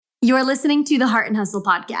You're listening to the Heart and Hustle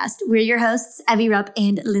podcast. We're your hosts, Evie Rupp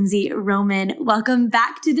and Lindsay Roman. Welcome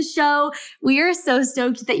back to the show. We are so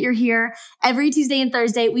stoked that you're here. Every Tuesday and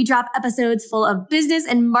Thursday, we drop episodes full of business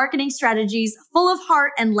and marketing strategies, full of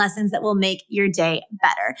heart and lessons that will make your day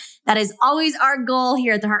better. That is always our goal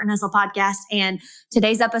here at the Heart and Hustle podcast. And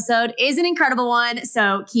today's episode is an incredible one,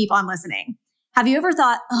 so keep on listening. Have you ever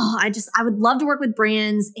thought, I would love to work with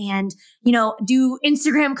brands and, do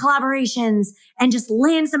Instagram collaborations and just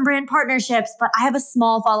land some brand partnerships, but I have a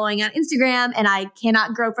small following on Instagram and I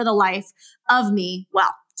cannot grow for the life of me?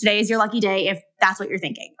 Well, today is your lucky day if that's what you're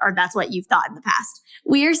thinking or that's what you've thought in the past.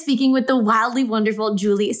 We are speaking with the wildly wonderful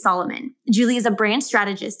Julie Solomon. Julie is a brand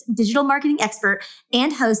strategist, digital marketing expert,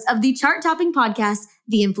 and host of the chart-topping podcast,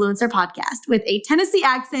 The Influencer Podcast, with a Tennessee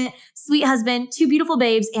accent, sweet husband, two beautiful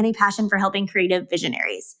babes, and a passion for helping creative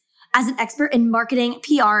visionaries. As an expert in marketing,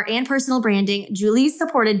 PR, and personal branding, Julie's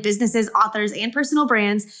supported businesses, authors, and personal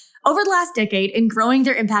brands over the last decade in growing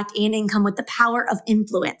their impact and income with the power of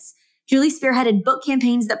influence. Julie spearheaded book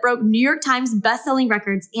campaigns that broke New York Times bestselling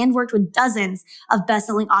records and worked with dozens of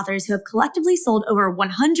bestselling authors who have collectively sold over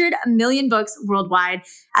 100 million books worldwide,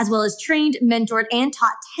 as well as trained, mentored, and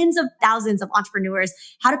taught tens of thousands of entrepreneurs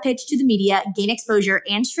how to pitch to the media, gain exposure,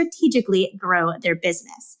 and strategically grow their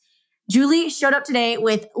business. Julie showed up today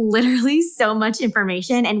with literally so much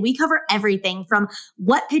information, and we cover everything from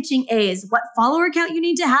what pitching is, what follower count you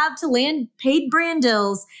need to have to land paid brand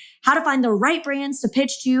deals, how to find the right brands to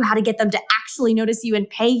pitch to, how to get them to actually notice you and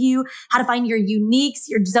pay you, how to find your uniques,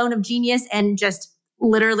 your zone of genius, and just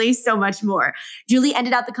literally so much more. Julie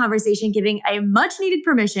ended out the conversation giving a much needed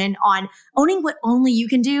permission on owning what only you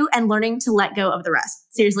can do and learning to let go of the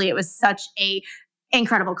rest. Seriously, it was such a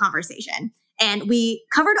incredible conversation. And we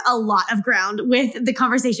covered a lot of ground with the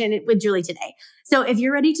conversation with Julie today. So if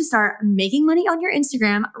you're ready to start making money on your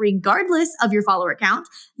Instagram, regardless of your follower count,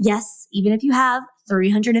 yes, even if you have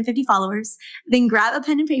 350 followers, then grab a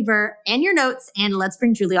pen and paper and your notes and let's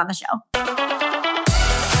bring Julie on the show.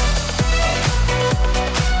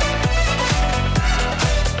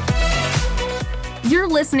 You're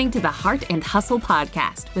listening to the Heart and Hustle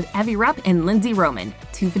podcast with Evie Rupp and Lindsay Roman,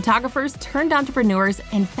 two photographers turned entrepreneurs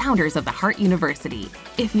and founders of the Heart University.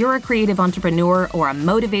 If you're a creative entrepreneur or a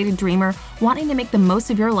motivated dreamer wanting to make the most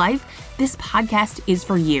of your life, this podcast is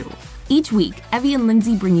for you. Each week, Evie and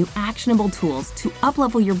Lindsay bring you actionable tools to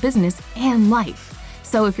uplevel your business and life.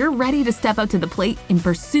 So if you're ready to step up to the plate and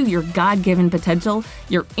pursue your God-given potential,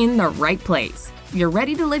 you're in the right place. You're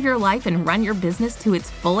ready to live your life and run your business to its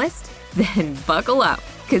fullest? Then buckle up,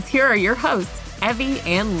 because here are your hosts, Evie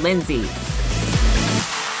and Lindsay.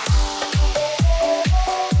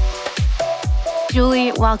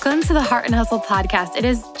 Julie, welcome to the Heart and Hustle podcast. It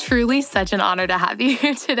is truly such an honor to have you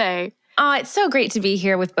here today. Oh, it's so great to be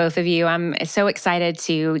here with both of you. I'm so excited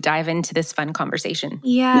to dive into this fun conversation.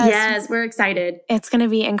 Yes, we're excited. It's going to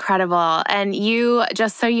be incredible. And you,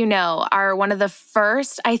 just so you know, are one of the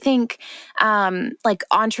first, I think,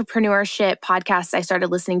 entrepreneurship podcasts I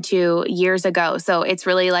started listening to years ago. So it's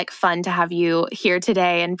really fun to have you here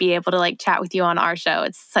today and be able to chat with you on our show.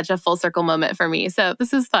 It's such a full circle moment for me. So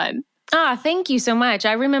this is fun. Thank you so much.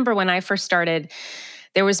 I remember when I first started,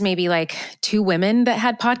 there was maybe two women that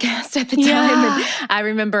had podcasts at the time. Yeah. And I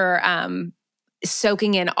remember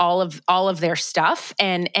soaking in all of their stuff.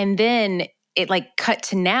 And then it cut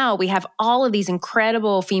to now. We have all of these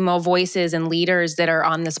incredible female voices and leaders that are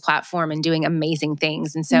on this platform and doing amazing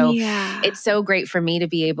things. And so It's so great for me to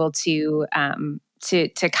be able to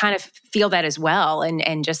kind of feel that as well.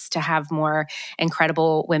 And just to have more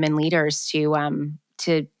incredible women leaders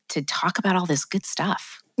to talk about all this good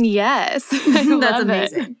stuff. Yes. That's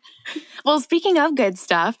amazing. Well, speaking of good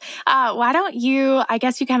stuff, why don't you, I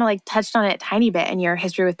guess you kind of touched on it a tiny bit in your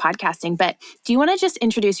history with podcasting, but do you want to just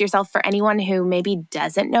introduce yourself for anyone who maybe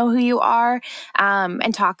doesn't know who you are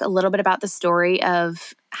and talk a little bit about the story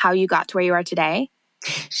of how you got to where you are today?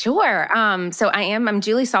 Sure. So I'm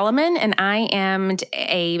Julie Solomon, and I am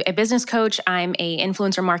a business coach. I'm a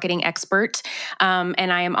influencer marketing expert,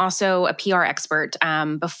 and I am also a PR expert.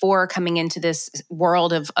 Before coming into this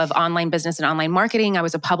world of online business and online marketing, I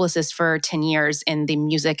was a publicist for 10 years in the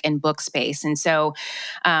music and book space. And so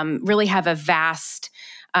really have a vast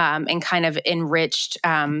and kind of enriched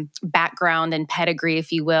background and pedigree,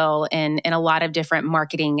 if you will, in a lot of different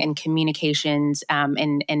marketing and communications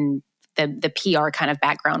and the PR kind of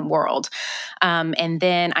background world. And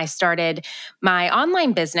then I started my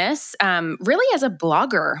online business really as a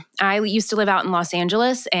blogger. I used to live out in Los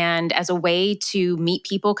Angeles, and as a way to meet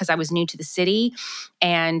people because I was new to the city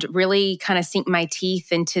and really kind of sink my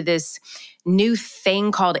teeth into this new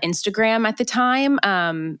thing called Instagram at the time.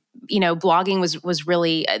 blogging was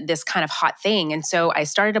really this kind of hot thing. And so I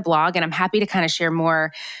started a blog, and I'm happy to kind of share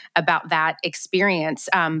more about that experience.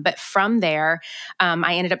 But from there,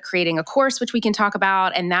 I ended up creating a course, which we can talk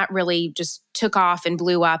about. And that really just took off and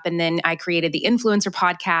blew up. And then I created the Influencer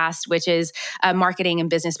Podcast, which is a marketing and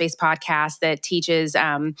business-based podcast that teaches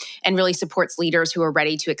and really supports leaders who are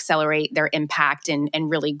ready to accelerate their impact and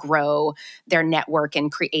really grow their network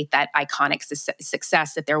and create that iconic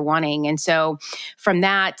success that they're wanting. And so from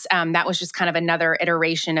that, that was just kind of another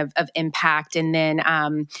iteration of impact. And then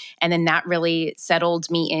that really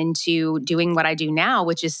settled me into doing what I do now,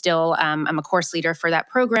 which is still, I'm a course leader for that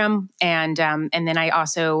program. And then I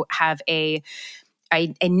also have a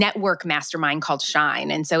network mastermind called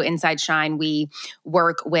Shine. And so inside Shine, we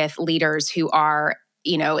work with leaders who are,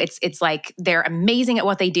 it's like they're amazing at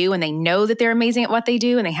what they do, and they know that they're amazing at what they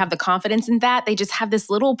do, and they have the confidence in that. They just have this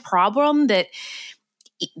little problem that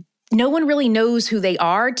no one really knows who they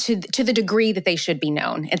are to the degree that they should be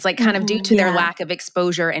known. It's like kind of due to their lack of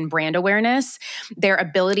exposure and brand awareness, their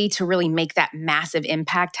ability to really make that massive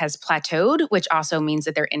impact has plateaued, which also means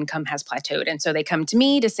that their income has plateaued. And so they come to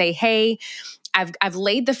me to say, hey, I've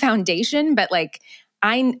laid the foundation, but like,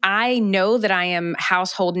 I know that I am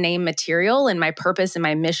household name material, and my purpose and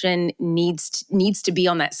my mission needs to be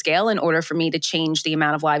on that scale in order for me to change the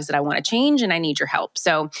amount of lives that I want to change, and I need your help.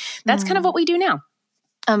 So that's kind of what we do now.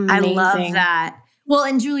 Amazing. I love that. Well,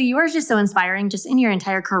 and Julie, you are just so inspiring just in your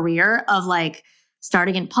entire career of like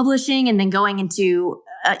starting in publishing and then going into,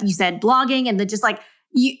 you said blogging, and then just like,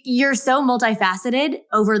 you're so multifaceted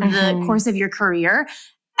over the course of your career.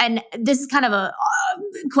 And this is kind of a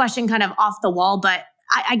question kind of off the wall, but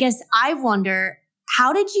I guess I wonder,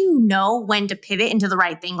 how did you know when to pivot into the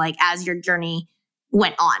right thing, like as your journey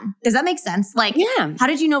went on? Does that make sense? Like, how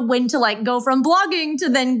did you know when to like go from blogging to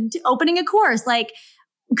then to opening a course? Like,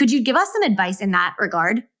 could you give us some advice in that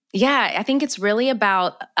regard? Yeah, I think it's really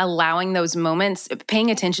about allowing those moments,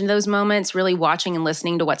 paying attention to those moments, really watching and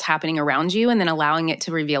listening to what's happening around you, and then allowing it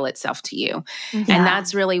to reveal itself to you. And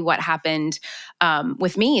that's really what happened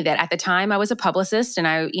with me. That at the time I was a publicist, and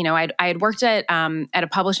I had worked at a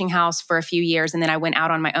publishing house for a few years, and then I went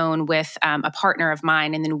out on my own with a partner of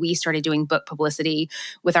mine, and then we started doing book publicity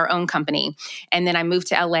with our own company. And then I moved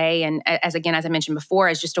to LA, and as I mentioned before,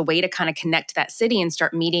 as just a way to kind of connect to that city and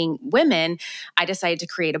start meeting women, I decided to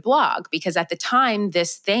create a blog, because at the time,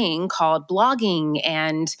 this thing called blogging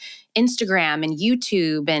and Instagram and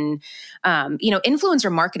YouTube and,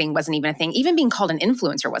 influencer marketing wasn't even a thing. Even being called an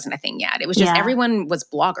influencer wasn't a thing yet. It was just everyone was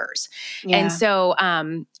bloggers. Yeah. And so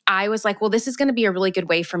I was like, well, this is going to be a really good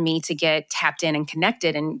way for me to get tapped in and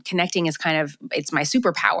connected. And connecting is it's my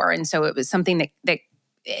superpower. And so it was something that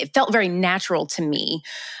it felt very natural to me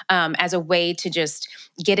as a way to just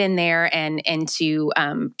get in there and to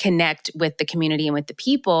connect with the community and with the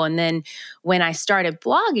people. And then when I started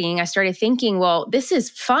blogging, I started thinking, well, this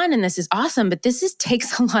is fun and this is awesome, but this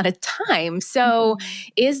takes a lot of time. So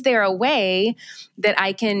is there a way that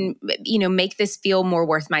I can, make this feel more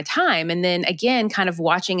worth my time? And then again, kind of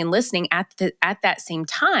watching and listening at that same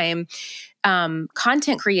time,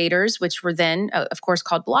 content creators, which were then, of course,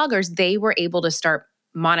 called bloggers, they were able to start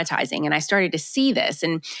monetizing. And I started to see this.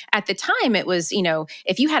 And at the time it was,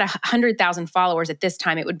 if you had 100,000 followers at this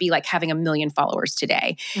time, it would be like having 1 million followers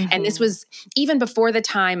today. And this was even before the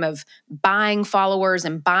time of buying followers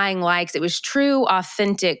and buying likes. It was true,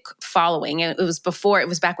 authentic following. It was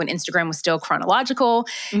back when Instagram was still chronological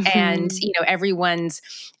and, everyone's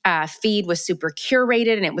feed was super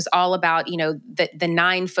curated, and it was all about, the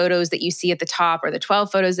 9 photos that you see at the top or the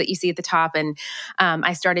 12 photos that you see at the top. And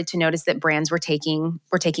I started to notice that brands were taking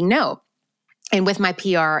note. And with my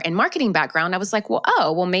PR and marketing background, I was like,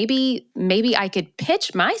 well, maybe I could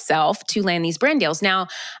pitch myself to land these brand deals. Now,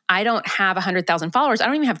 I don't have 100,000 followers. I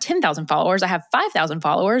don't even have 10,000 followers. I have 5,000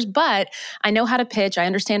 followers, but I know how to pitch. I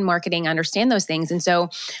understand marketing. I understand those things. And so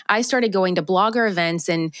I started going to blogger events.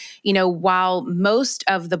 And, while most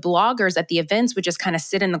of the bloggers at the events would just kind of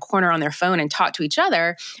sit in the corner on their phone and talk to each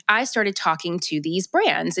other, I started talking to these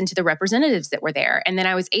brands and to the representatives that were there. And then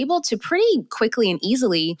I was able to pretty quickly and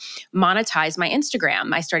easily monetize my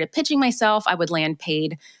Instagram. I started pitching myself. I would land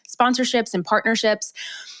paid sponsorships and partnerships.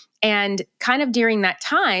 And kind of during that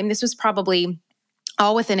time, this was probably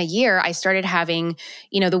all within a year, I started having,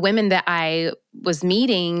 the women that I was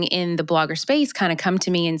meeting in the blogger space kind of come to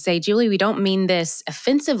me and say, Julie, we don't mean this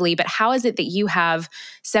offensively, but how is it that you have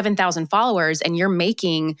 7,000 followers and you're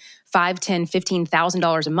making $5, $10,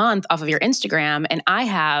 $15,000 a month off of your Instagram, and I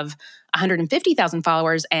have 150,000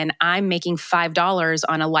 followers and I'm making $5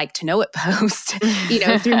 on a like to know it post,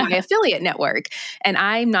 through my affiliate network, and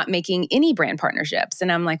I'm not making any brand partnerships.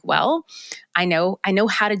 And I'm like, well, I know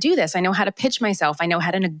how to do this. I know how to pitch myself. I know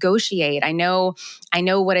how to negotiate. I know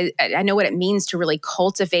what it means to really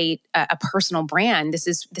cultivate a personal brand. This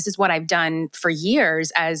is what I've done for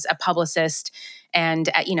years as a publicist and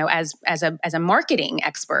as a marketing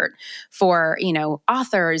expert for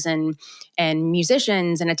authors and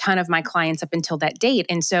musicians and a ton of my clients up until that date.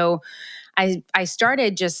 And so I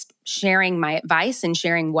started just sharing my advice and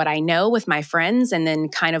sharing what I know with my friends, and then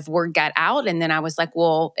kind of word got out. And then I was like,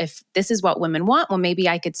 well, if this is what women want, well, maybe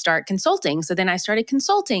I could start consulting. So then I started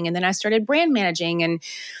consulting, and then I started brand managing, and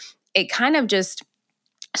it kind of just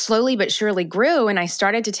slowly but surely grew. And I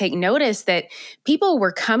started to take notice that people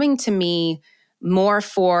were coming to me more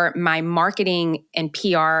for my marketing and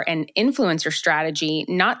PR and influencer strategy,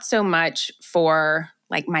 not so much for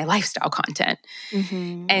like my lifestyle content.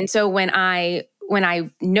 Mm-hmm. And so when I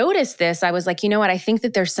noticed this, I was like, you know what, I think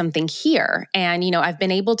that there's something here. And, I've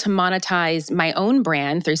been able to monetize my own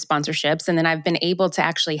brand through sponsorships. And then I've been able to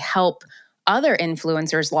actually help other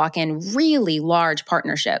influencers lock in really large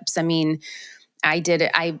partnerships. I mean,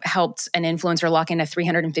 I helped an influencer lock in a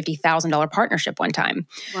 $350,000 partnership one time.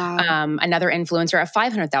 Wow. Another influencer, a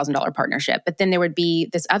 $500,000 partnership. But then there would be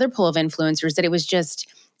this other pool of influencers that it was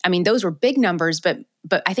just, I mean, those were big numbers, but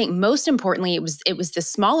I think most importantly, it was the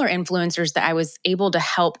smaller influencers that I was able to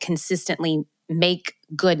help consistently make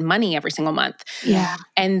good money every single month. Yeah.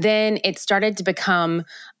 And then it started to become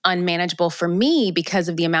unmanageable for me because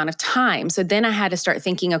of the amount of time. So then I had to start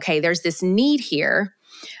thinking, okay, there's this need here.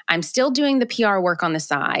 I'm still doing the PR work on the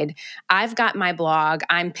side. I've got my blog.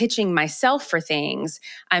 I'm pitching myself for things.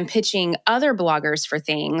 I'm pitching other bloggers for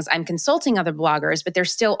things. I'm consulting other bloggers, but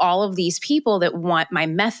there's still all of these people that want my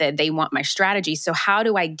method. They want my strategy. So how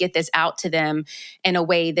do I get this out to them in a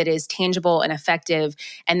way that is tangible and effective,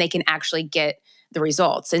 and they can actually get the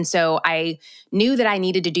results? And so I knew that I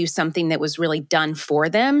needed to do something that was really done for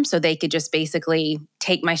them, so they could just basically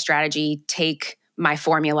take my strategy, take my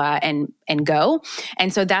formula and go.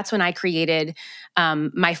 And so that's when I created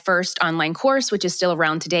my first online course, which is still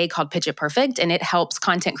around today, called Pitch It Perfect. And it helps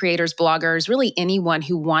content creators, bloggers, really anyone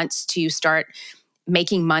who wants to start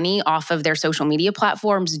making money off of their social media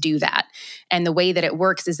platforms do that. And the way that it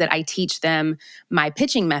works is that I teach them my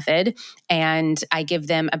pitching method, and I give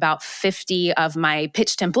them about 50 of my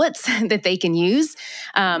pitch templates that they can use,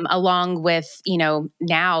 along with,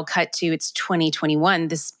 now cut to it's 2021.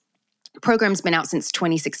 This program's been out since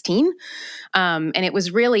 2016. And it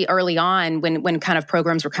was really early on when kind of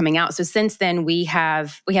programs were coming out. So since then we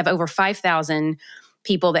have over 5,000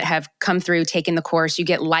 people that have come through, taken the course. You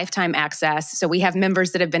get lifetime access. So we have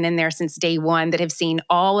members that have been in there since day one that have seen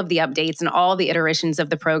all of the updates and all the iterations of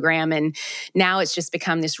the program. And now it's just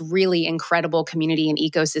become this really incredible community and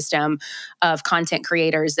ecosystem of content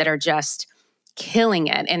creators that are just killing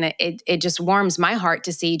it. And it just warms my heart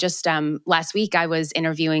to see. Just last week, I was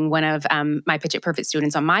interviewing one of my Pitch It Perfect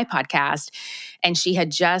students on my podcast, and she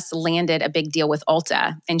had just landed a big deal with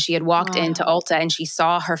Ulta. And she had walked into Ulta and she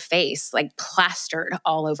saw her face like plastered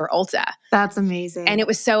all over Ulta. That's amazing. And it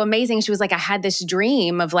was so amazing. She was like, I had this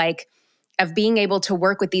dream of being able to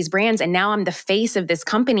work with these brands, and now I'm the face of this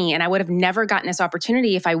company, and I would have never gotten this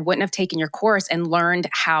opportunity if I wouldn't have taken your course and learned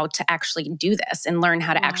how to actually do this and learn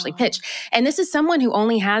how to actually pitch. And this is someone who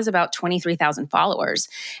only has about 23,000 followers.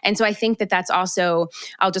 And so I think that that's also,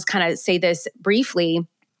 I'll just kind of say this briefly,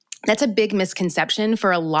 that's a big misconception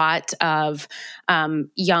for a lot of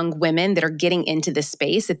young women that are getting into this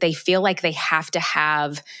space, that they feel like they have to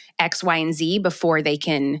have X, Y, and Z before they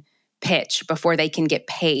can pitch, before they can get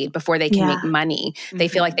paid, before they can make money. They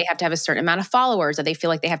feel like they have to have a certain amount of followers, or they feel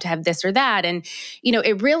like they have to have this or that. And,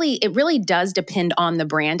 it really does depend on the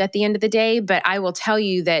brand at the end of the day. But I will tell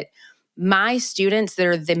you that my students that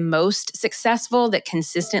are the most successful, that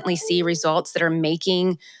consistently see results, that are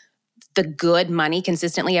making the good money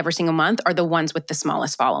consistently every single month, are the ones with the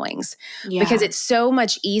smallest followings. Because it's so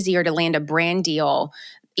much easier to land a brand deal,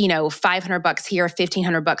 $500 here,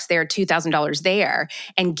 $1,500 there, $2,000 there,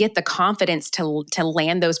 and get the confidence to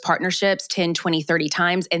land those partnerships 10, 20, 30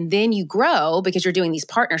 times. And then you grow because you're doing these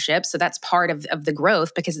partnerships. So that's part of the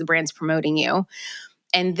growth, because the brand's promoting you.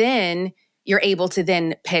 And then you're able to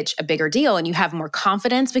then pitch a bigger deal, and you have more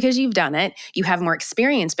confidence because you've done it. You have more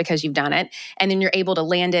experience because you've done it. And then you're able to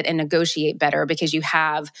land it and negotiate better because you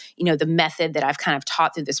have, the method that I've kind of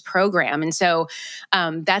taught through this program. And so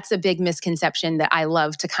that's a big misconception that I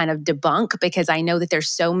love to kind of debunk, because I know that there's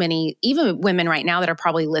so many, even women right now that are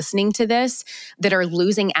probably listening to this, that are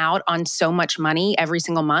losing out on so much money every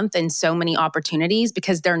single month and so many opportunities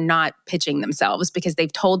because they're not pitching themselves, because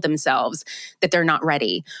they've told themselves that they're not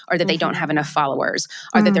ready, or that they don't have enough followers,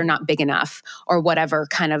 or that they're not big enough, or whatever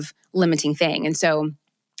kind of limiting thing. And so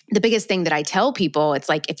the biggest thing that I tell people, it's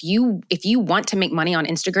like, if you want to make money on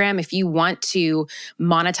Instagram, if you want to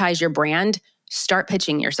monetize your brand, start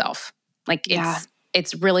pitching yourself. Like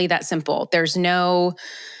it's really that simple. There's no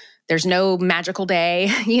magical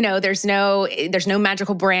day, there's no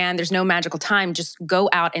magical brand, there's no magical time. Just go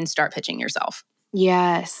out and start pitching yourself.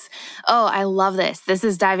 Yes. Oh, I love this. This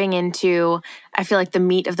is diving into, I feel like, the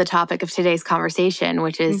meat of the topic of today's conversation,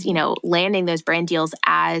 which is, landing those brand deals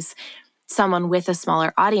as someone with a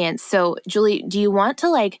smaller audience. So, Julie, do you want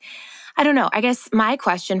to I don't know, I guess my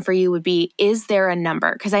question for you would be, is there a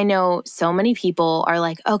number? Because I know so many people are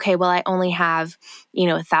like, okay, well, I only have,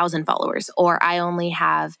 1,000 followers, or I only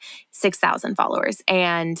have 6,000 followers.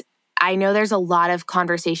 And I know there's a lot of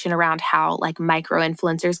conversation around how micro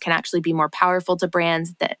influencers can actually be more powerful to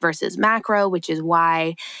brands versus macro, which is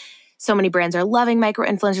why so many brands are loving micro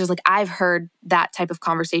influencers. I've heard that type of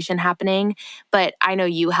conversation happening, but I know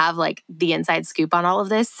you have the inside scoop on all of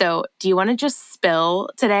this. So do you want to just spill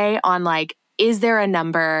today on is there a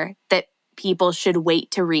number that people should wait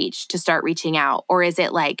to reach to start reaching out? Or is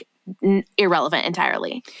it irrelevant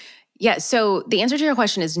entirely? Yeah. So the answer to your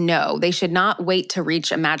question is no. They should not wait to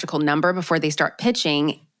reach a magical number before they start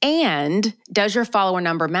pitching. And does your follower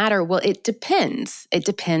number matter? Well, it depends. It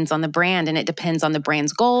depends on the brand, and it depends on the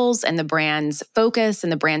brand's goals and the brand's focus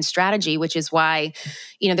and the brand's strategy, which is why,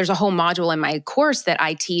 there's a whole module in my course that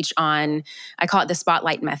I teach on, I call it the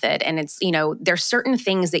spotlight method. And it's, there's certain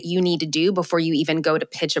things that you need to do before you even go to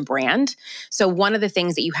pitch a brand. So one of the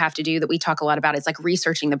things that you have to do that we talk a lot about is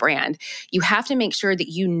researching the brand. You have to make sure that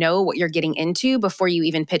you know what you're getting into before you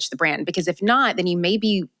even pitch the brand, because if not, then you may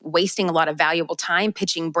be wasting a lot of valuable time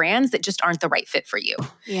pitching brands that just aren't the right fit for you.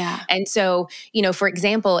 Yeah. And so, for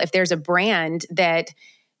example, if there's a brand that,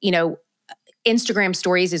 Instagram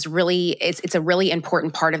stories is really, it's a really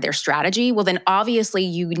important part of their strategy, well, then obviously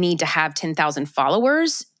you need to have 10,000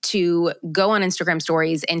 followers to go on Instagram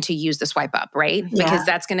stories and to use the swipe up, right? Yeah. Because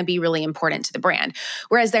that's going to be really important to the brand.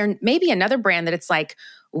 Whereas there may be another brand that it's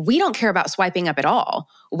we don't care about swiping up at all.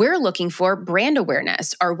 We're looking for brand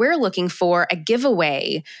awareness, or we're looking for a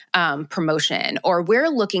giveaway promotion, or we're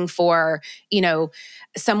looking for,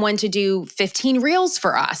 someone to do 15 reels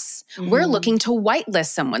for us. We're looking to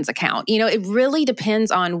whitelist someone's account. It really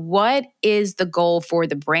depends on what is the goal for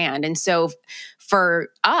the brand. And so for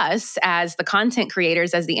us as the content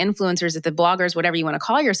creators, as the influencers, as the bloggers, whatever you want to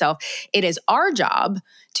call yourself, it is our job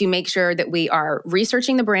to make sure that we are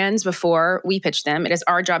researching the brands before we pitch them. It is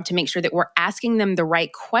our job to make sure that we're asking them the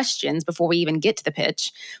right questions before we even get to the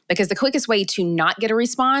pitch, because the quickest way to not get a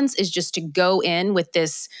response is just to go in with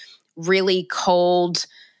this really cold,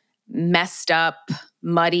 messed up,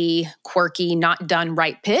 muddy, quirky, not done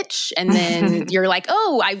right pitch. And then you're like,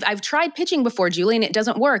 oh, I've tried pitching before, Julie, and it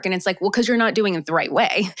doesn't work. And it's well, because you're not doing it the right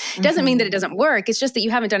way. It doesn't mean that it doesn't work. It's just that you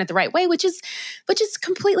haven't done it the right way, which is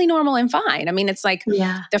completely normal and fine. I mean, it's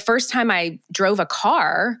the first time I drove a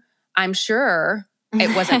car, I'm sure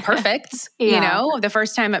it wasn't perfect, the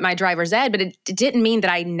first time at my driver's ed, but it didn't mean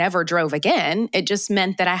that I never drove again. It just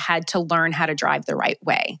meant that I had to learn how to drive the right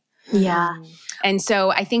way. Yeah. And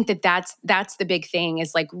so I think that that's the big thing,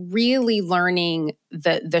 is really learning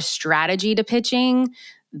the strategy to pitching,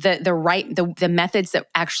 the methods that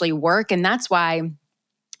actually work. And that's why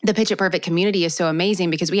the Pitch It Perfect community is so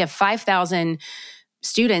amazing, because we have 5,000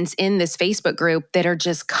 students in this Facebook group that are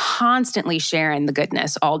just constantly sharing the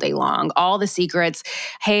goodness all day long, all the secrets.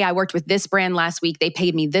 Hey, I worked with this brand last week. They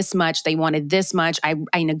paid me this much. They wanted this much.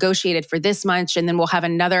 I negotiated for this much. And then we'll have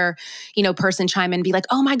another, person chime in and be like,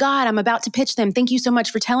 oh my God, I'm about to pitch them. Thank you so much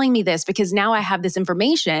for telling me this, because now I have this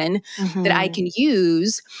information that I can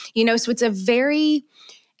use, so it's a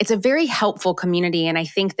very helpful community. And I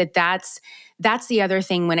think that that's the other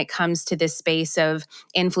thing when it comes to this space of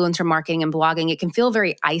influencer marketing and blogging. It can feel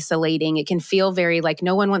very isolating. It can feel very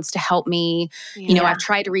no one wants to help me. Yeah. I've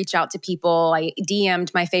tried to reach out to people. I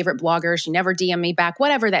DM'd my favorite blogger. She never DM'd me back,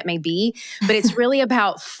 whatever that may be. But it's really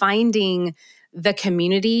about finding the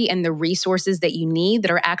community and the resources that you need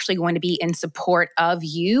that are actually going to be in support of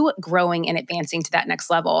you growing and advancing to that next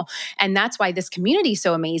level. And that's why this community is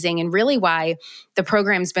so amazing, and really why the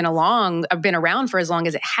program's been around for as long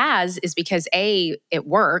as it has, is because A, it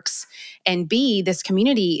works, and B, this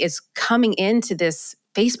community is coming into this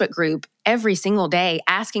Facebook group every single day,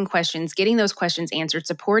 asking questions, getting those questions answered,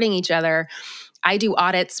 supporting each other. I do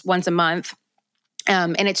audits once a month.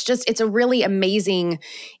 And it's a really amazing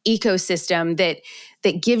ecosystem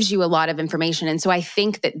that gives you a lot of information. And so I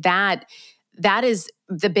think that is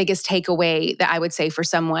the biggest takeaway that I would say for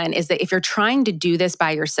someone, is that if you're trying to do this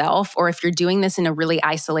by yourself, or if you're doing this in a really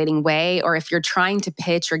isolating way, or if you're trying to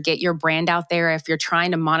pitch or get your brand out there, if you're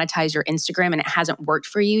trying to monetize your Instagram and it hasn't worked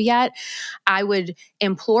for you yet, I would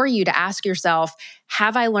implore you to ask yourself,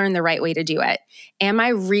 have I learned the right way to do it? Am I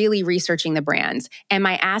really researching the brands? Am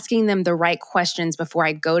I asking them the right questions before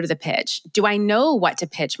I go to the pitch? Do I know what to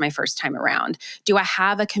pitch my first time around? Do I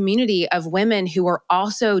have a community of women who are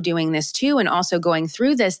also doing this too, and also going through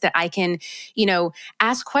this, that I can,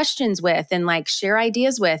 ask questions with and like share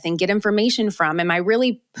ideas with and get information from? Am I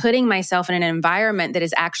really putting myself in an environment that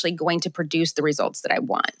is actually going to produce the results that I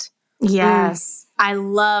want? Yes. I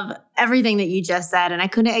love everything that you just said, and I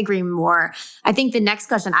couldn't agree more. I think the next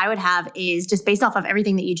question I would have is, just based off of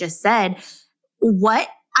everything that you just said,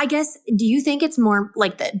 do you think it's more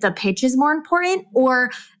like the pitch is more important?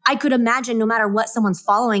 Or I could imagine no matter what someone's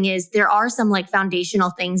following is, there are some like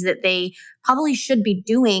foundational things that they probably should be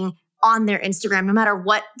doing on their Instagram, no matter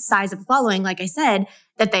what size of following, like I said,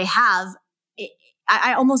 that they have.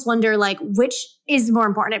 I almost wonder like which is more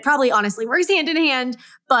important. It probably honestly works hand in hand,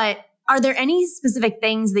 but are there any specific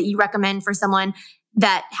things that you recommend for someone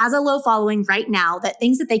that has a low following right now, that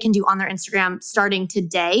things that they can do on their Instagram starting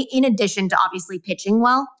today, in addition to obviously pitching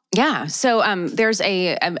well? Yeah. So there's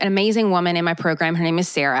an amazing woman in my program. Her name is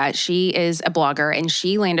Sarah. She is a blogger, and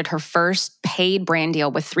she landed her first paid brand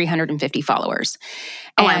deal with 350 followers.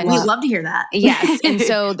 And we'd love to hear that. Yes. And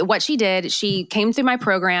so what she did, she came through my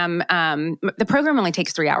program. The program only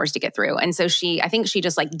takes 3 hours to get through. And so I think she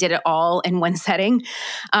just like did it all in one setting.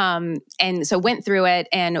 And so went through it.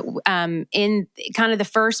 And in kind of the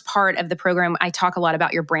first part of the program, I talk a lot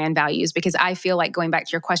about your brand values, because I feel like, going back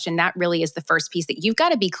to your question, that really is the first piece, that you've got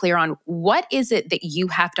to be clear on what is it that you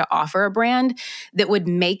have to offer a brand that would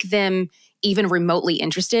make them even remotely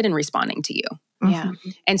interested in responding to you. Yeah.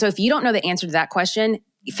 And so if you don't know the answer to that question,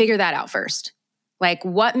 figure that out first. Like,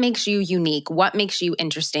 what makes you unique? What makes you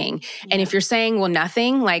interesting? Yeah. And if you're saying, well,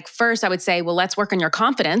 nothing, like, first I would say, well, let's work on your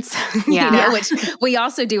confidence, which we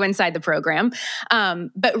also do inside the program.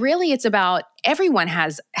 But really it's about, everyone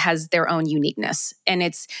has their own uniqueness. And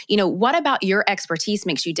it's, what about your expertise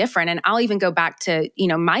makes you different? And I'll even go back to,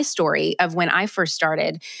 my story of when I first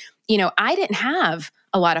started. I didn't have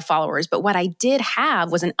a lot of followers, but what I did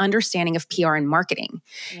have was an understanding of PR and marketing.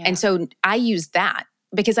 Yeah. And so I used that,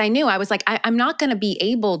 because I knew, I was like, I'm not going to be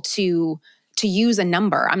able to use a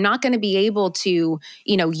number. I'm not going to be able to,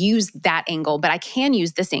 use that angle, but I can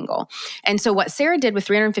use this angle. And so what Sarah did with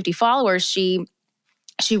 350 followers, she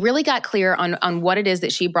really got clear on what it is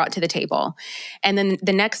that she brought to the table. And then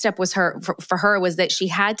the next step was for her was that she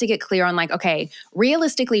had to get clear on like, okay,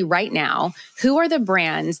 realistically right now, who are the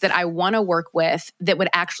brands that I want to work with that would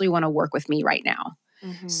actually want to work with me right now?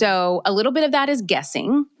 Mm-hmm. So a little bit of that is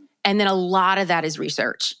guessing. And then a lot of that is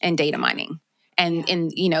research and data mining.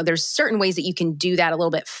 And there's certain ways that you can do that a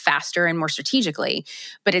little bit faster and more strategically,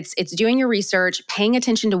 but it's doing your research, paying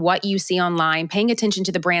attention to what you see online, paying attention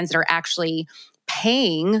to the brands that are actually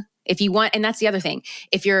paying if you want. And that's the other thing.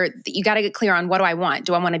 You got to get clear on, what do I want?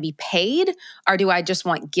 Do I want to be paid, or do I just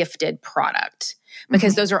want gifted product?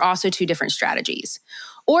 Because those are also two different strategies.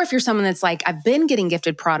 Or if you're someone that's like, I've been getting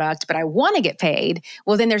gifted product, but I want to get paid,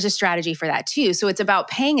 well, then there's a strategy for that too. So it's about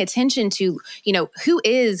paying attention to, who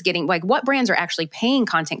is getting, like, what brands are actually paying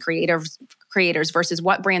content creators versus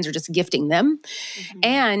what brands are just gifting them,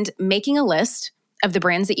 and making a list of the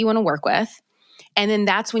brands that you want to work with. And then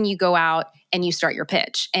that's when you go out and you start your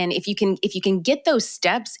pitch. And if you can get those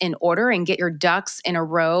steps in order and get your ducks in a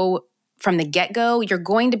row from the get-go, you're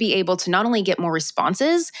going to be able to not only get more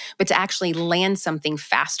responses, but to actually land something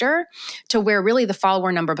faster, to where really the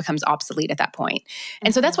follower number becomes obsolete at that point.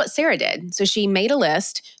 And so that's what Sarah did. So she made a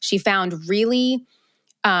list. She found really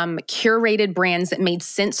curated brands that made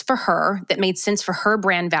sense for her, that made sense for her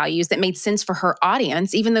brand values, that made sense for her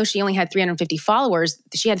audience. Even though she only had 350 followers,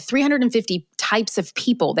 she had 350 types of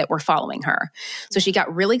people that were following her. So she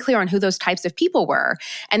got really clear on who those types of people were.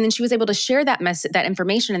 And then she was able to share that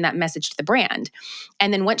information and that message to the brand.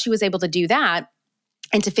 And then once she was able to do that,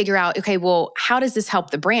 and to figure out, okay, well, how does this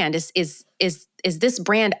help the brand? Is this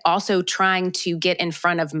brand also trying to get in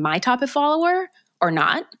front of my type of follower or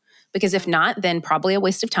not? Because if not, then probably a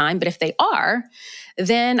waste of time. But if they are,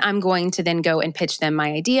 then I'm going to then go and pitch them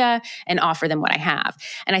my idea and offer them what I have.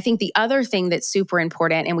 And I think the other thing that's super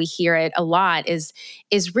important, and we hear it a lot, is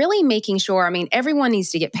really making sure, I mean, everyone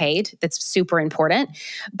needs to get paid. That's super important.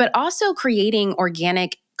 But also creating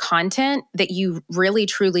organic content that you really,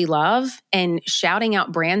 truly love and shouting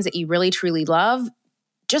out brands that you really, truly love,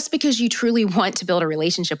 just because you truly want to build a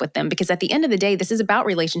relationship with them. Because at the end of the day, this is about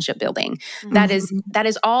relationship building. Mm-hmm. That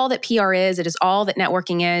is all that PR is. It is all that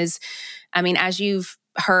networking is. I mean, as you've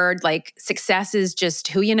heard, like, success is just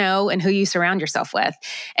who you know and who you surround yourself with.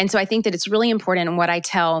 And so I think that it's really important. And what I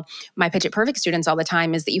tell my Pitch It Perfect students all the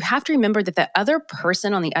time is that you have to remember that the other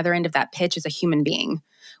person on the other end of that pitch is a human being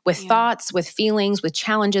with thoughts, with feelings, with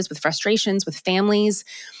challenges, with frustrations, with families.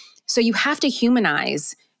 So you have to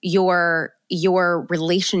humanize your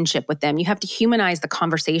relationship with them. You have to humanize the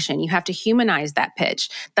conversation. You have to humanize that pitch.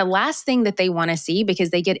 The last thing that they want to see, because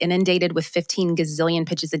they get inundated with 15 gazillion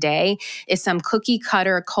pitches a day, is some cookie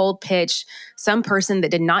cutter, cold pitch, some person that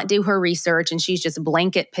did not do her research and she's just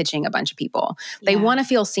blanket pitching a bunch of people. They want to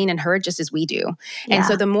feel seen and heard just as we do. And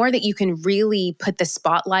so the more that you can really put the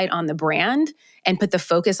spotlight on the brand and put the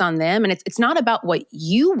focus on them, and it's not about what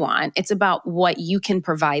you want, it's about what you can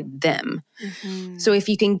provide them. Mm-hmm. So if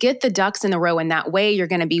you can get the ducks in the row in that way, you're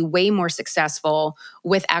going to be way more successful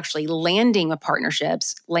with actually landing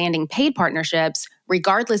partnerships, landing paid partnerships,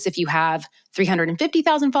 regardless if you have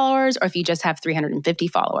 350,000 followers or if you just have 350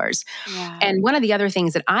 followers. Yeah. And one of the other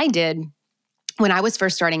things that I did when I was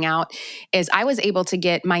first starting out is I was able to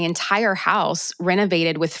get my entire house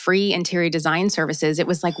renovated with free interior design services. It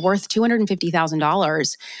was like worth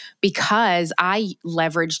 $250,000 because I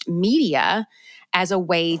leveraged media as a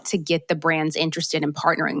way to get the brands interested in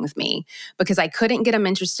partnering with me, because I couldn't get them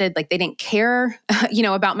interested. Like, they didn't care,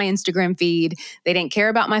 about my Instagram feed. They didn't care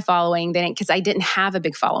about my following. Because I didn't have a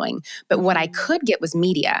big following. But what I could get was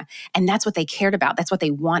media. And that's what they cared about. That's what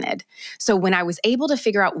they wanted. So when I was able to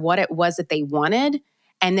figure out what it was that they wanted,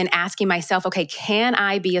 and then asking myself, okay, can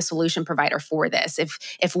I be a solution provider for this?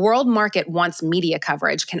 If World Market wants media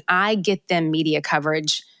coverage, can I get them media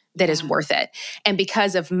coverage that is worth it? And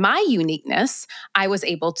because of my uniqueness, I was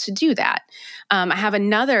able to do that. I have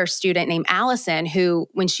another student named Allison who,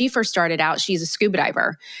 when she first started out, she's a scuba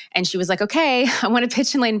diver. And she was like, okay, I want to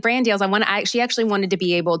pitch and land brand deals. She actually wanted to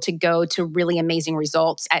be able to go to really amazing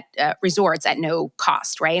resorts at no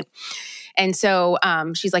cost, right? And so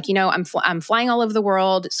she's like, I'm flying all over the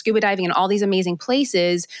world, scuba diving in all these amazing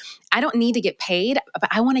places. I don't need to get paid, but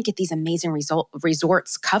I want to get these amazing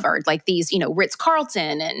resorts covered, like these,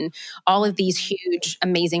 Ritz-Carlton and all of these huge,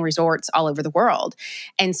 amazing resorts all over the world.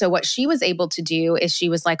 And so what she was able to do is she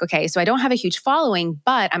was like, okay, so I don't have a huge following,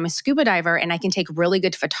 but I'm a scuba diver and I can take really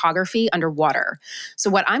good photography underwater. So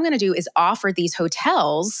what I'm going to do is offer these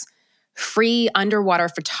hotels free underwater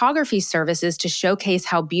photography services to showcase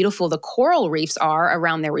how beautiful the coral reefs are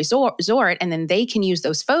around their resort, and then they can use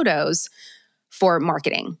those photos for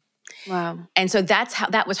marketing. Wow. And so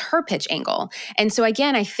that was her pitch angle. And so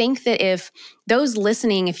again, I think that if those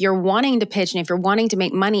listening, if you're wanting to pitch and if you're wanting to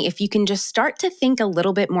make money, if you can just start to think a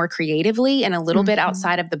little bit more creatively and a little bit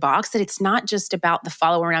outside of the box, that it's not just about the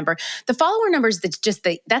follower number. The follower numbers,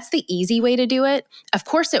 that's the easy way to do it. Of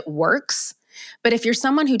course it works. But if you're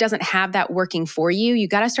someone who doesn't have that working for you, you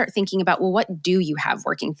got to start thinking about, well, what do you have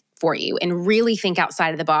working for you, and really think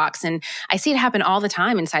outside of the box. And I see it happen all the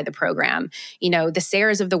time inside the program. The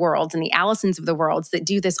Sarahs of the world and the Allisons of the world that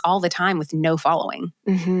do this all the time with no following.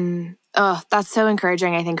 Mm-hmm. Oh, that's so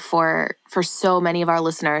encouraging, I think, for so many of our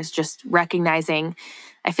listeners, just recognizing.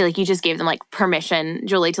 I feel like you just gave them like permission,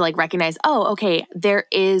 Julie, to like recognize, oh, okay, there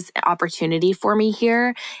is an opportunity for me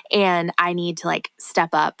here and I need to like step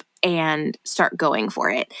up and start going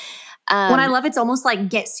for it. What I love, it's almost like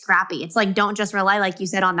get scrappy. It's like, don't just rely, like you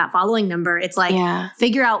said, on that following number. It's like,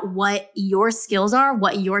 figure out what your skills are,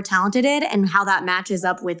 what you're talented in, and how that matches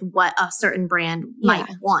up with what a certain brand might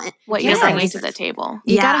want. What you're bringing to the table.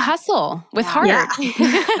 You got to hustle with heart. Yeah. The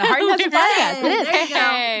Heart and Hustle podcast. It is. There you go.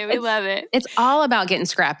 Hey, we love it. It's all about getting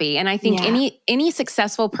scrappy. And I think any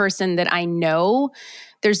successful person that I know,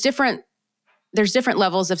 there's different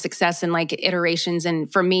levels of success and like iterations. And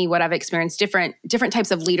for me, what I've experienced, different types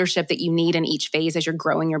of leadership that you need in each phase as you're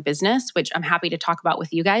growing your business, which I'm happy to talk about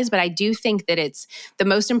with you guys. But I do think that it's the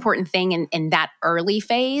most important thing in that early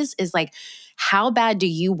phase is like, how bad do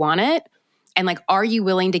you want it? And like, are you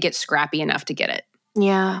willing to get scrappy enough to get it?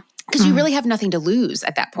 Yeah. Because you really have nothing to lose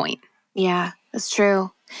at that point. Yeah, that's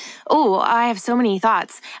true. Oh, I have so many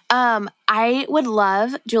thoughts. I would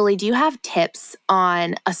love, Julie, do you have tips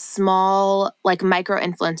on a small, like micro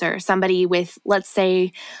influencer, somebody with, let's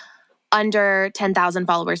say, under 10,000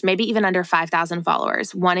 followers, maybe even under 5,000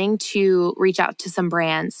 followers, wanting to reach out to some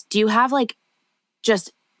brands? Do you have like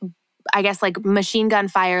just, I guess, like machine gun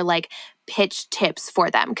fire, like pitch tips for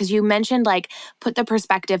them? Because you mentioned like put the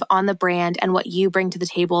perspective on the brand and what you bring to the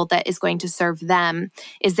table that is going to serve them.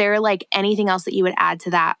 Is there like anything else that you would add to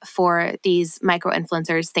that for these micro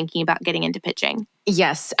influencers thinking about getting into pitching?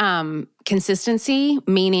 Yes. Consistency,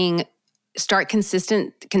 meaning start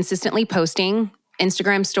consistently posting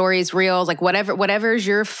Instagram stories, reels, like whatever's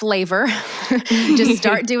your flavor. Just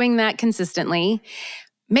start doing that consistently.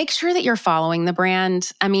 Make sure that you're following the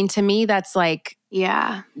brand. I mean, to me, that's like,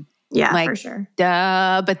 yeah, like, for sure.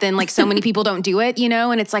 Duh. But then like so many people don't do it,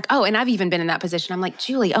 and it's like, oh, and I've even been in that position. I'm like,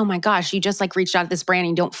 Julie, oh my gosh, you just like reached out to this brand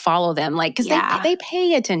and you don't follow them. Like, cause they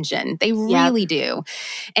pay attention. They really do.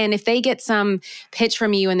 And if they get some pitch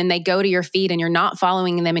from you and then they go to your feed and you're not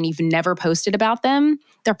following them and you've never posted about them,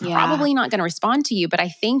 they're probably not going to respond to you. But I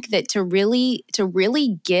think that to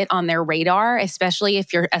really get on their radar, especially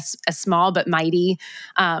if you're a small but mighty,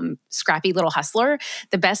 scrappy little hustler,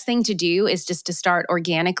 the best thing to do is just to start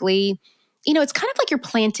organically. It's kind of like you're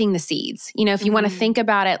planting the seeds. If you want to think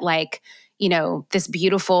about it like, this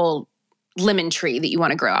beautiful lemon tree that you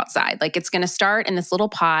want to grow outside. Like it's going to start in this little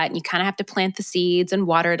pot and you kind of have to plant the seeds and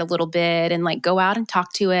water it a little bit and like go out and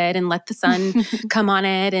talk to it and let the sun come on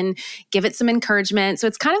it and give it some encouragement. So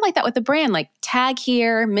it's kind of like that with the brand, like tag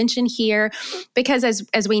here, mention here, because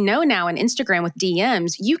as we know now in Instagram with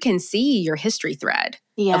DMs, you can see your history thread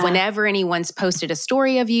of whenever anyone's posted a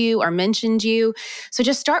story of you or mentioned you. So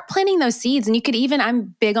just start planting those seeds. And you could even,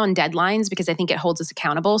 I'm big on deadlines because I think it holds us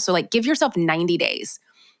accountable. So like give yourself 90 days.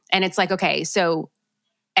 And it's like, okay, so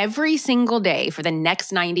every single day for the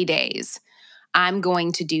next 90 days, I'm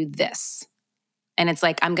going to do this. And it's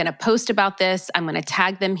like, I'm going to post about this. I'm going to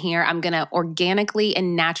tag them here. I'm going to organically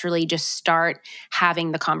and naturally just start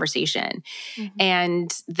having the conversation.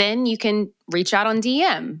 And then you can reach out on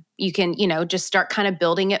DM. You can, just start kind of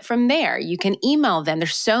building it from there. You can email them.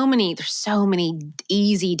 There's so many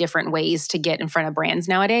easy different ways to get in front of brands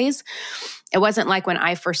nowadays. It wasn't like when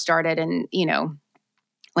I first started and,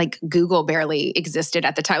 like Google barely existed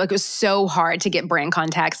at the time. Like it was so hard to get brand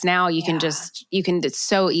contacts. Now you can it's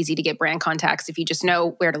so easy to get brand contacts if you just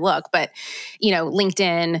know where to look. But,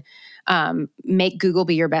 LinkedIn, make Google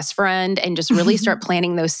be your best friend and just really start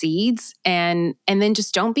planting those seeds. And then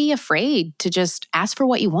just don't be afraid to just ask for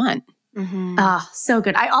what you want. So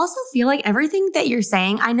good. I also feel like everything that you're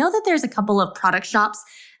saying, I know that there's a couple of product shops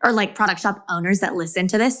or like product shop owners that listen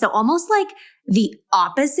to this. So almost like the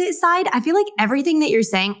opposite side, I feel like everything that you're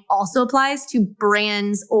saying also applies to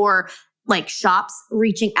brands or like shops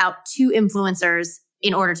reaching out to influencers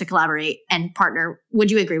in order to collaborate and partner. Would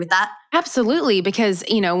you agree with that? Absolutely. Because,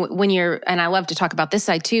 when and I love to talk about this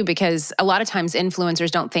side too, because a lot of times influencers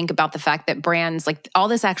don't think about the fact that brands, like all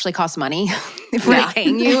this actually costs money if we're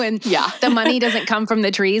paying you. And the money doesn't come from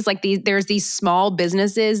the trees. Like there's these small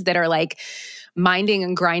businesses that are like minding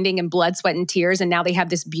and grinding and blood, sweat, and tears. And now they have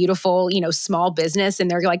this beautiful, small business. And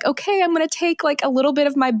they're like, okay, I'm going to take like a little bit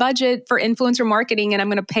of my budget for influencer marketing and I'm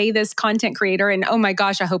going to pay this content creator. And oh my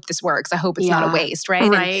gosh, I hope this works. I hope it's not a waste, right?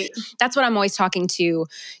 And that's what I'm always talking to,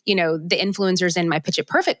 the influencers in my Pitch It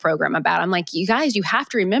Perfect program about. I'm like, you guys, you have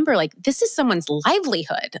to remember, like, this is someone's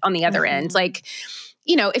livelihood on the other end. Like,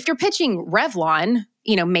 if you're pitching Revlon,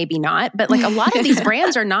 maybe not, but like a lot of these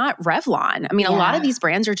brands are not Revlon. I mean, a lot of these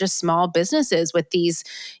brands are just small businesses with these,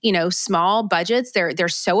 small budgets. They're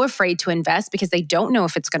so afraid to invest because they don't know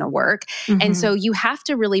if it's going to work. And so you have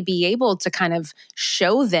to really be able to kind of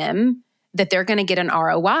show them that they're going to get an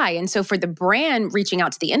ROI. And so for the brand reaching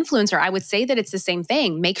out to the influencer, I would say that it's the same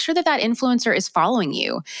thing. Make sure that influencer is following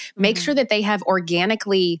you. Make sure that they have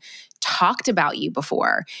organically talked about you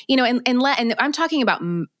before, and I'm talking about,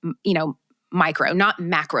 micro, not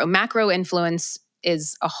macro. Macro influence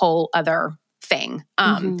is a whole other thing.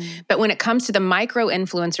 But when it comes to the micro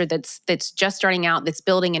influencer that's just starting out, that's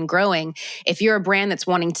building and growing, if you're a brand that's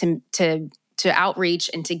wanting to outreach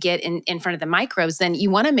and to get in front of the micros, then you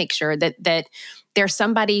want to make sure that there's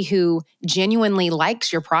somebody who genuinely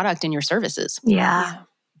likes your product and your services. Yeah.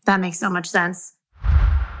 That makes so much sense.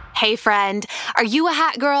 Hey friend, are you a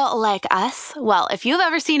hat girl like us? Well, if you've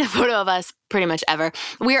ever seen a photo of us, pretty much ever,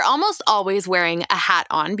 we're almost always wearing a hat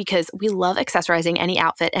on because we love accessorizing any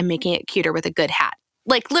outfit and making it cuter with a good hat.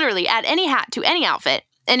 Like literally add any hat to any outfit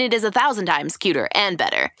and it is 1,000 times cuter and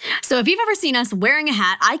better. So if you've ever seen us wearing a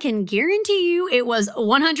hat, I can guarantee you it was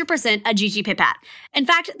 100% a Gigi Pip hat. In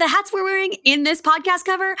fact, the hats we're wearing in this podcast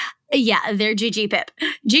cover, Yeah, they're Gigi Pip.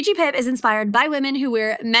 Gigi Pip is inspired by women who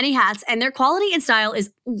wear many hats, and their quality and style is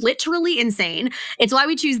literally insane. It's why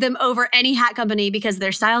we choose them over any hat company, because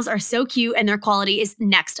their styles are so cute and their quality is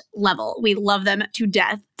next level. We love them to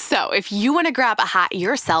death. So if you want to grab a hat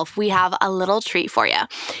yourself, we have a little treat for you.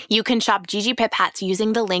 You can shop Gigi Pip hats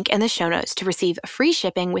using the link in the show notes to receive free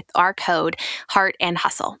shipping with our code Heart and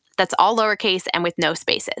Hustle. That's all lowercase and with no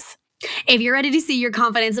spaces. If you're ready to see your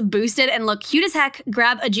confidence boosted and look cute as heck,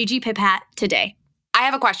 grab a Gigi Pip hat today. I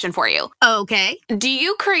have a question for you. Okay. Do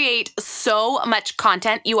you create so much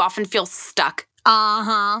content you often feel stuck?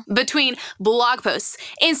 Uh-huh. Between blog posts,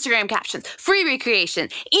 Instagram captions, freebie creation,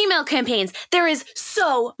 email campaigns, there is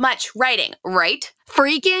so much writing, right?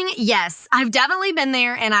 Freaking yes. I've definitely been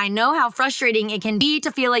there, and I know how frustrating it can be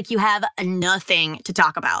to feel like you have nothing to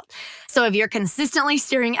talk about. So if you're consistently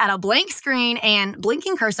staring at a blank screen and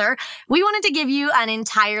blinking cursor, we wanted to give you an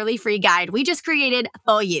entirely free guide we just created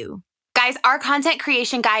for you. Guys, our content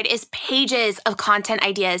creation guide is pages of content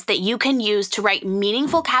ideas that you can use to write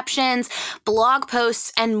meaningful captions, blog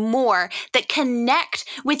posts, and more that connect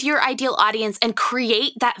with your ideal audience and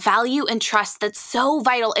create that value and trust that's so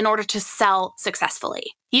vital in order to sell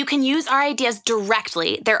successfully. You can use our ideas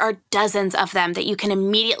directly. There are dozens of them that you can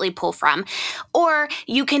immediately pull from, or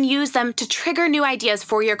you can use them to trigger new ideas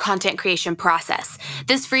for your content creation process.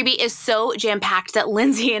 This freebie is so jam-packed that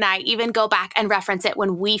Lindsay and I even go back and reference it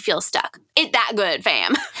when we feel stuck. It's that good,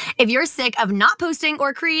 fam. If you're sick of not posting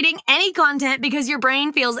or creating any content because your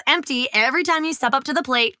brain feels empty every time you step up to the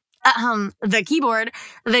plate, the keyboard,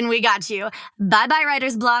 then we got you. Bye-bye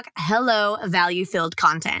writer's block. Hello, value-filled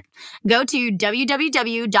content. Go to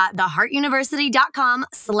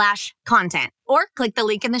www.theheartuniversity.com/content or click the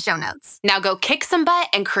link in the show notes. Now go kick some butt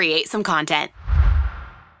and create some content.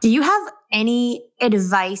 Do you have any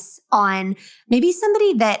advice on maybe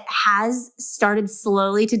somebody that has started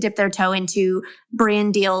slowly to dip their toe into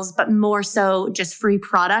brand deals, but more so just free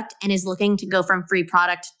product, and is looking to go from free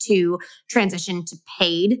product to transition to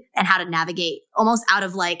paid, and how to navigate almost out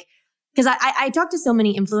of like, because I talk to so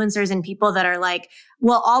many influencers and people that are like,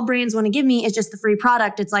 well, all brands want to give me is just the free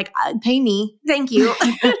product. It's like, pay me. Thank you.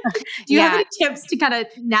 Do you have any tips to kind of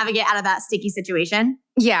navigate out of that sticky situation?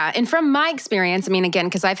 Yeah. And from my experience, I mean, again,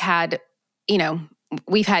 because I've had,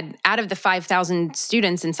 we've had out of the 5,000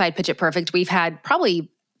 students inside Pitch It Perfect, we've had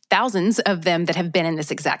probably thousands of them that have been in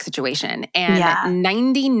this exact situation. And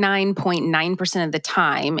 99.9% of the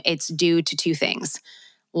time, it's due to two things: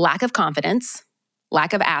 lack of confidence,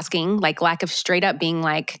 lack of asking, like lack of straight up being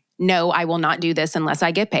like, no, I will not do this unless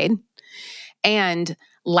I get paid, and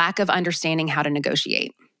lack of understanding how to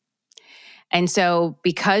negotiate. And so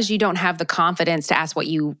because you don't have the confidence to ask what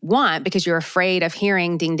you want because you're afraid of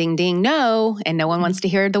hearing ding, ding, ding, no, and no one wants to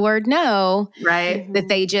hear the word no, right? That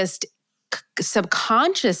they just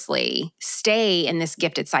subconsciously stay in this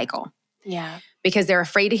gifted cycle. Yeah. Because they're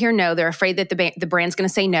afraid to hear no. They're afraid that the brand's going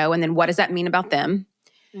to say no. And then what does that mean about them?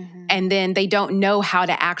 Mm-hmm. And then they don't know how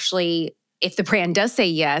to actually, if the brand does say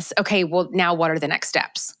yes, okay, well, now what are the next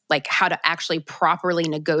steps? Like how to actually properly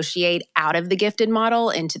negotiate out of the gifted model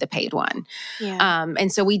into the paid one. Yeah.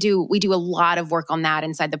 And so we do a lot of work on that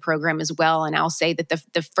inside the program as well. And I'll say that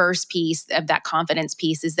the first piece of that confidence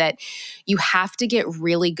piece is that you have to get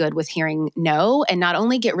really good with hearing no, and not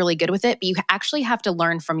only get really good with it, but you actually have to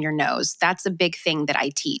learn from your no's. That's a big thing that I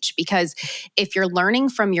teach, because if you're learning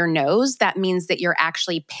from your no's, that means that you're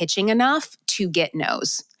actually pitching enough to get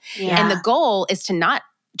no's. Yeah. And the goal is to not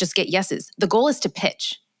just get yeses. The goal is to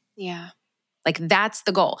pitch. Yeah. Like that's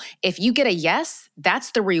the goal. If you get a yes,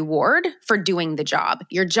 that's the reward for doing the job.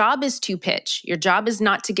 Your job is to pitch. Your job is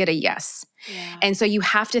not to get a yes. Yeah. And so you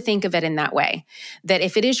have to think of it in that way, that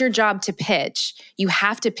if it is your job to pitch, you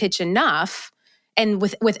have to pitch enough. And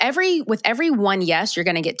with every one yes, you're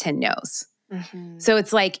going to get 10 no's. Mm-hmm. So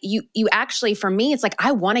it's like you actually, for me, it's like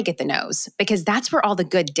I want to get the no's because that's where all the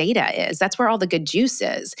good data is. That's where all the good juice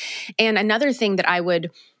is. And another thing that I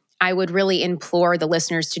would really implore the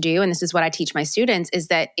listeners to do, and this is what I teach my students, is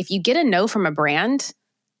that if you get a no from a brand,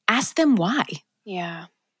 ask them why. Yeah.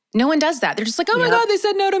 No one does that. They're just like, oh my God, they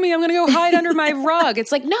said no to me. I'm going to go hide under my rug.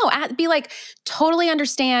 It's like, no, be like, totally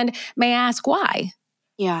understand. May I ask why?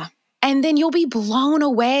 Yeah. And then you'll be blown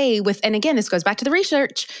away with, and again, this goes back to the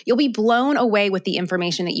research, you'll be blown away with the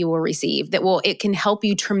information that you will receive it can help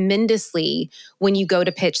you tremendously when you go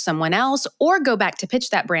to pitch someone else or go back to pitch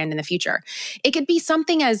that brand in the future. It could be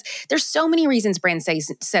something as, there's so many reasons brand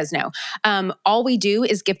says no. All we do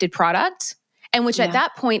is gifted product. And which at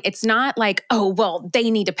that point, it's not like, oh, well, they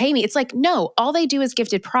need to pay me. It's like, no, all they do is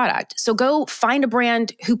gifted product. So go find a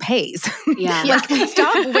brand who pays. Yeah. Like,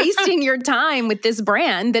 stop wasting your time with this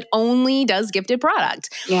brand that only does gifted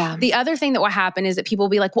product. Yeah. The other thing that will happen is that people will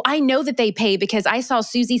be like, well, I know that they pay because I saw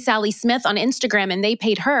Susie Sally Smith on Instagram and they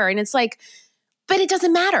paid her. And it's like, but it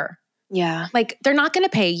doesn't matter. Yeah. Like, they're not going to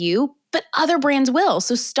pay you, but other brands will.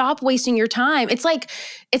 So stop wasting your time. It's like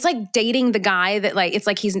dating the guy that like, it's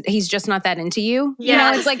like he's just not that into you. Yeah. You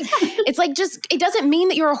know, it's like just, it doesn't mean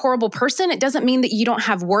that you're a horrible person. It doesn't mean that you don't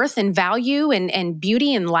have worth and value and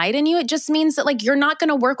beauty and light in you. It just means that like, you're not going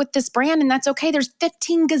to work with this brand, and that's okay. There's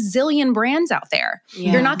 15 gazillion brands out there.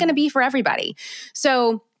 Yeah. You're not going to be for everybody.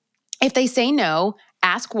 So if they say no,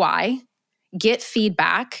 ask why. Get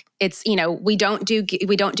feedback. It's, we don't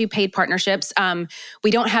do paid partnerships.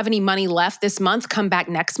 We don't have any money left this month. Come back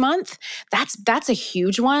next month. That's a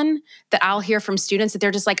huge one that I'll hear from students, that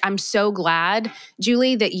they're just like, I'm so glad,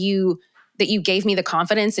 Julie, that you gave me the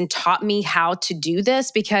confidence and taught me how to do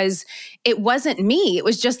this, because it wasn't me. It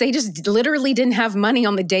was just, they just literally didn't have money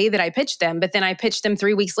on the day that I pitched them. But then I pitched them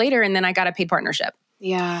 3 weeks later, and then I got a paid partnership.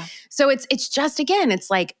 Yeah. So it's just, again, it's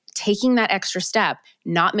like taking that extra step,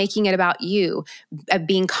 not making it about you,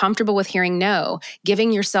 being comfortable with hearing no,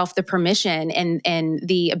 giving yourself the permission and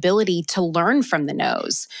the ability to learn from the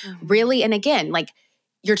no's. Mm-hmm. Really, and again, like,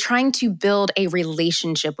 you're trying to build a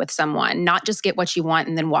relationship with someone, not just get what you want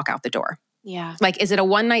and then walk out the door. Yeah. Like, is it a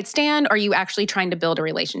one-night stand, or are you actually trying to build a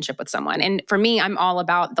relationship with someone? And for me, I'm all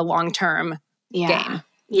about the long-term game.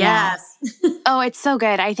 Yes. Oh, it's so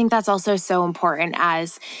good. I think that's also so important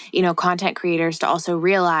as, content creators to also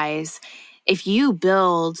realize, if you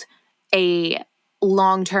build a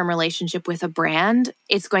long-term relationship with a brand,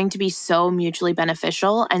 it's going to be so mutually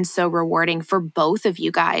beneficial and so rewarding for both of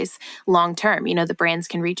you guys long-term. The brands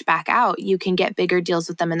can reach back out. You can get bigger deals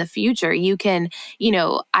with them in the future. You can,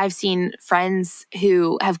 I've seen friends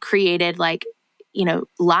who have created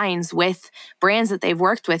lines with brands that they've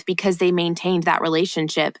worked with because they maintained that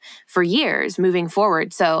relationship for years moving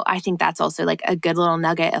forward. So I think that's also like a good little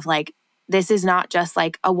nugget of like, this is not just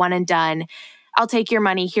like a one and done, I'll take your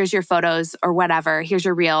money, here's your photos or whatever, here's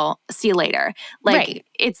your reel, see you later. Like, right.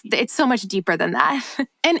 It's so much deeper than that.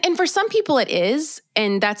 And for some people it is,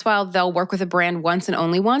 and that's why they'll work with a brand once and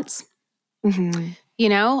only once. Mm-hmm.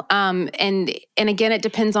 And again, it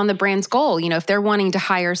depends on the brand's goal. If they're wanting to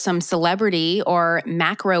hire some celebrity or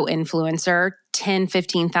macro influencer,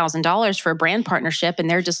 $10,000, $15,000 for a brand partnership, and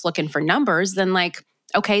they're just looking for numbers, then like,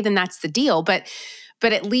 okay, then that's the deal. But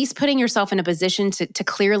at least putting yourself in a position to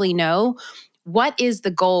clearly know, what is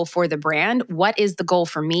the goal for the brand? What is the goal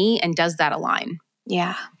for me? And does that align?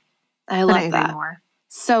 Yeah. I love that.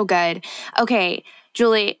 So good. Okay,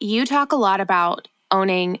 Julie, you talk a lot about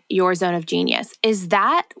owning your zone of genius. Is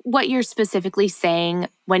that what you're specifically saying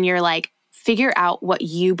when you're like, figure out what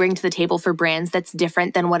you bring to the table for brands that's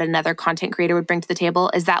different than what another content creator would bring to the table?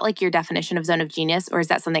 Is that like your definition of zone of genius, or is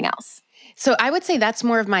that something else? So I would say that's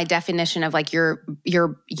more of my definition of like your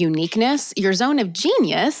uniqueness, your zone of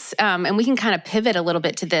genius. And we can kind of pivot a little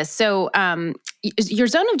bit to this. So your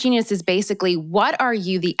zone of genius is basically, what are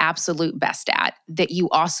you the absolute best at that you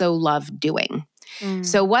also love doing?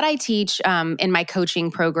 So what I teach in my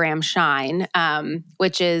coaching program, Shine,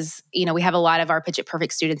 which is, we have a lot of our Pitch It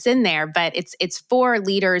Perfect students in there, but it's for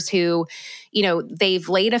leaders who, they've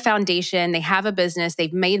laid a foundation, they have a business,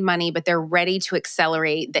 they've made money, but they're ready to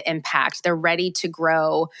accelerate the impact. They're ready to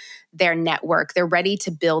grow their network. They're ready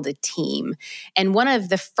to build a team. And one of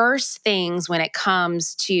the first things when it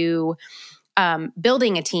comes to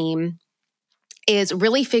building a team is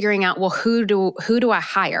really figuring out, well, who do I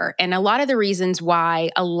hire? And a lot of the reasons why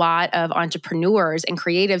a lot of entrepreneurs and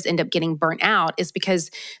creatives end up getting burnt out is because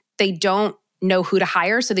they don't know who to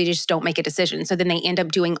hire, so they just don't make a decision. So then they end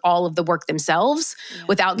up doing all of the work themselves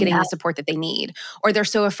without getting the support that they need, or they're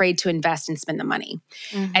so afraid to invest and spend the money.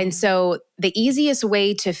 Mm-hmm. And so the easiest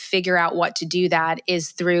way to figure out what to do that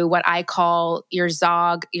is through what I call your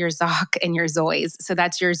ZOG, your ZOC, and your ZOIs. So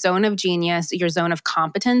that's your zone of genius, your zone of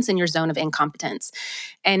competence, and your zone of incompetence.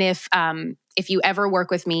 And if you ever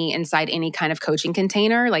work with me inside any kind of coaching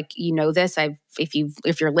container, like, this,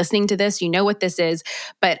 if you're listening to this, you know what this is.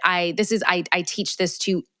 But I teach this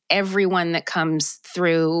to everyone that comes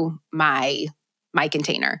through my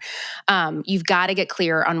container. You've got to get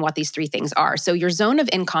clear on what these three things are. So your zone of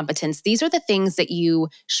incompetence, these are the things that you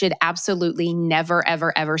should absolutely never,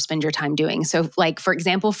 ever, ever spend your time doing. So like, for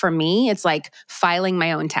example, for me, it's like filing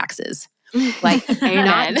my own taxes. Like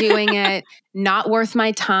not doing it, not worth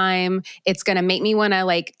my time. It's going to make me want to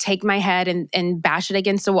like take my head and bash it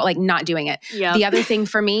against the wall, like not doing it. Yep. The other thing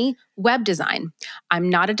for me, web design. I'm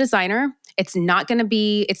not a designer.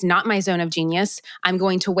 It's not my zone of genius. I'm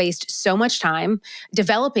going to waste so much time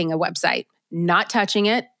developing a website, not touching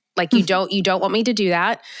it. Like you don't want me to do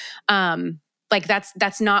that. Like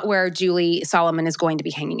that's not where Julie Solomon is going to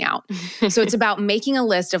be hanging out. So it's about making a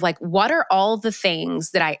list of like, what are all the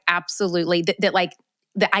things that I absolutely,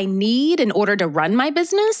 that I need in order to run my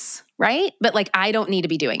business, right? But like, I don't need to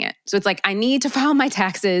be doing it. So it's like, I need to file my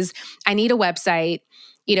taxes. I need a website,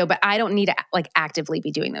 but I don't need to like actively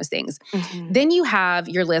be doing those things. Mm-hmm. Then you have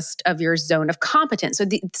your list of your zone of competence.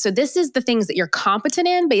 So this is the things that you're competent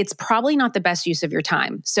in, but it's probably not the best use of your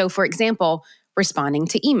time. So for example, responding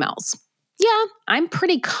to emails. Yeah, I'm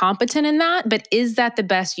pretty competent in that, but is that the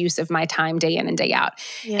best use of my time day in and day out?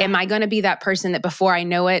 Yeah. Am I going to be that person that before I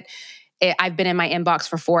know it, I've been in my inbox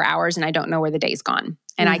for 4 hours and I don't know where the day's gone?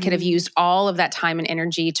 And I could have used all of that time and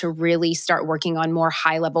energy to really start working on more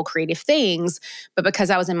high-level creative things. But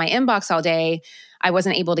because I was in my inbox all day, I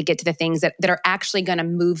wasn't able to get to the things that are actually going to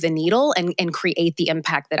move the needle and create the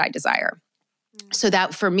impact that I desire. So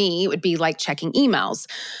that for me, it would be like checking emails.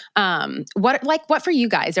 What for you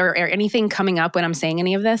guys? Or anything coming up when I'm saying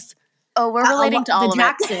any of this? Oh, we're relating to all the of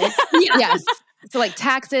taxes. It. Yes. So like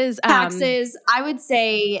taxes. Taxes, I would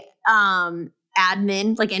say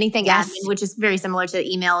admin, like anything admin, which is very similar to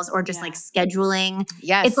emails or just like scheduling.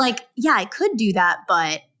 Yes. It's like, yeah, I could do that,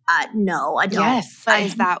 but no, I don't. Yes. But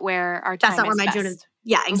is that where our time That's not where my best? zone of,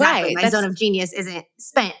 yeah, exactly. Right. My zone of genius isn't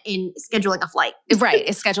spent in scheduling a flight. Right.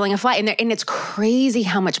 It's scheduling a flight. And it's crazy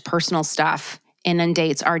how much personal stuff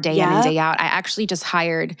inundates our day in and day out. I actually just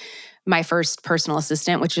hired my first personal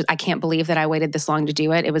assistant, which is, I can't believe that I waited this long to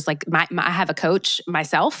do it. It was like, I have a coach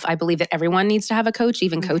myself. I believe that everyone needs to have a coach.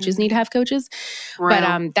 Even coaches need to have coaches. Right.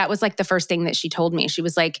 But that was like the first thing that she told me. She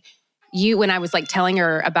was like, when I was like telling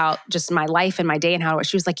her about just my life and my day and how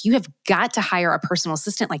she was like, you have got to hire a personal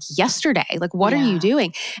assistant like yesterday. Like, what are you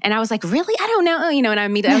doing? And I was like, really? I don't know. And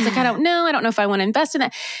I was like, I don't know. I don't know if I want to invest in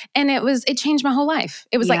that. And it changed my whole life.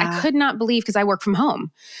 It was like, I could not believe, because I work from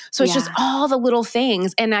home. So it's just all the little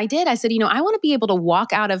things. And I said, I want to be able to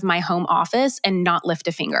walk out of my home office and not lift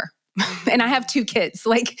a finger. And I have 2 kids.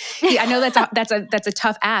 Like, I know that's a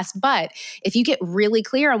tough ask, but if you get really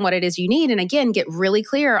clear on what it is you need, and again, get really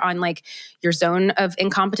clear on like your zone of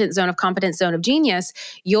incompetence, zone of competence, zone of genius,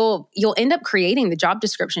 you'll end up creating the job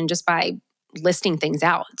description just by listing things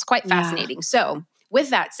out. It's quite fascinating. So with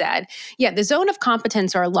that said, the zone of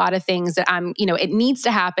competence are a lot of things that it needs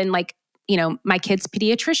to happen. Like, my kids'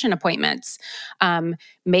 pediatrician appointments,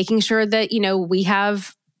 making sure that, we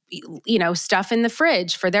have stuff in the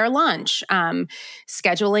fridge for their lunch,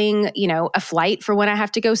 scheduling, a flight for when I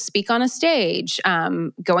have to go speak on a stage,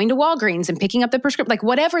 going to Walgreens and picking up the prescription, like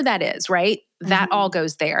whatever that is, right? That all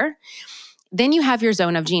goes there. Then you have your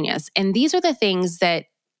zone of genius. And these are the things that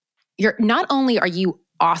not only are you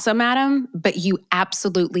awesome at them, but you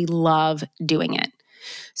absolutely love doing it.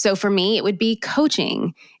 So for me, it would be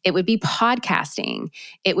coaching. It would be podcasting.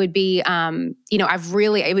 It would be,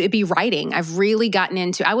 it would be writing. I've really gotten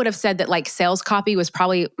into, I would have said that like sales copy was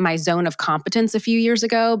probably my zone of competence a few years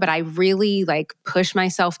ago, but I really like push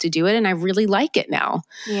myself to do it. And I really like it now.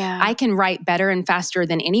 Yeah. I can write better and faster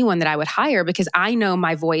than anyone that I would hire because I know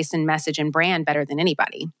my voice and message and brand better than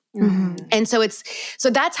anybody. Mm-hmm. And so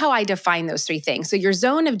that's how I define those 3 things. So your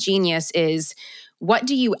zone of genius is, what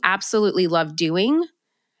do you absolutely love doing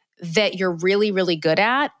that you're really, really good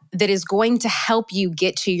at that is going to help you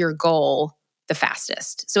get to your goal the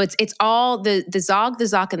fastest? So it's all the Zog, the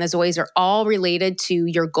Zoc, and the Zoys are all related to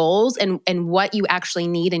your goals and what you actually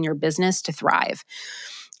need in your business to thrive.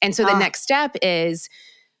 And so the next step is,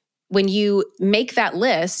 when you make that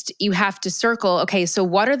list, you have to circle, okay, so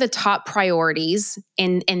what are the top priorities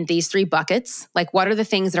in these 3 buckets? Like, what are the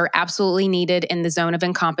things that are absolutely needed in the zone of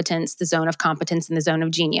incompetence, the zone of competence, and the zone of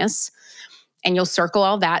genius? And you'll circle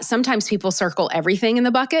all that. Sometimes people circle everything in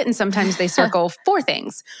the bucket, and sometimes they circle 4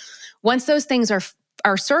 things. Once those things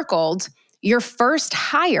are circled, your first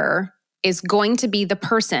hire is going to be the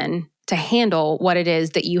person to handle what it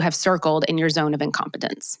is that you have circled in your zone of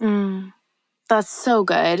incompetence. That's so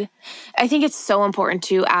good. I think it's so important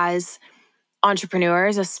too, as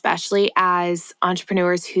entrepreneurs, especially as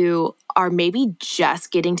entrepreneurs who are maybe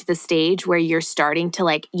just getting to the stage where you're starting to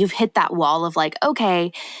like, you've hit that wall of like,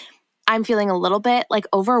 okay, I'm feeling a little bit like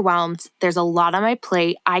overwhelmed. There's a lot on my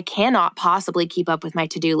plate. I cannot possibly keep up with my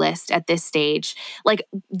to-do list at this stage. Like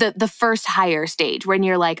the first hire stage, when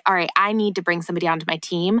you're like, all right, I need to bring somebody onto my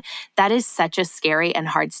team. That is such a scary and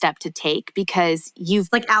hard step to take, because you've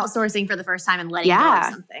like outsourcing for the first time and letting go of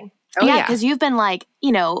something. Because you've been like,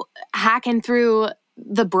 hacking through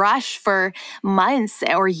the brush for months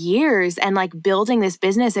or years and like building this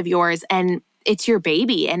business of yours. And it's your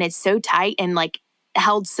baby and it's so tight and like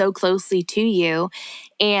held so closely to you.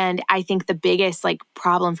 And I think the biggest like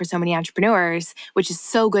problem for so many entrepreneurs, which is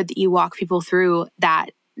so good that you walk people through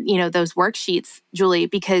that, you know, those worksheets, Julie,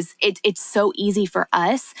 because it's so easy for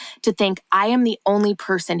us to think I am the only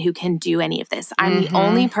person who can do any of this. I'm the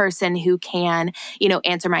only person who can, you know,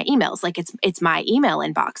 answer my emails. Like it's my email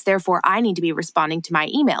inbox. Therefore, I need to be responding to my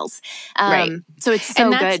emails. Right. So it's so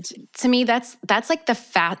good. To me, that's like the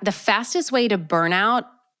fastest way to burnout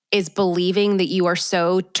is believing that you are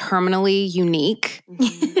so terminally unique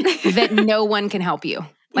that no one can help you.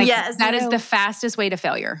 Like that is the fastest way to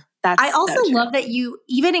failure. I also love that you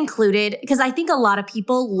even included, because I think a lot of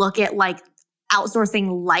people look at like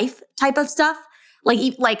outsourcing life type of stuff, like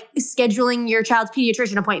scheduling your child's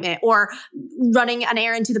pediatrician appointment or running an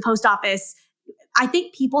errand to the post office. I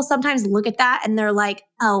think people sometimes look at that and they're like,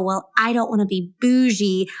 oh, well, I don't want to be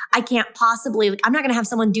bougie. I can't possibly, like, I'm not going to have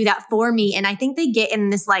someone do that for me. And I think they get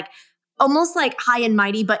in this like, almost like high and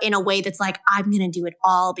mighty, but in a way that's like, I'm going to do it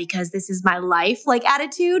all because this is my life, like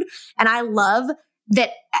attitude. And I love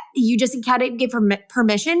that you just kind of give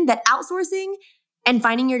permission that outsourcing and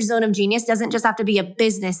finding your zone of genius doesn't just have to be a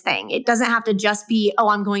business thing. It doesn't have to just be, oh,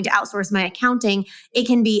 I'm going to outsource my accounting. It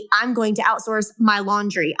can be, I'm going to outsource my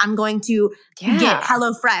laundry. I'm going to get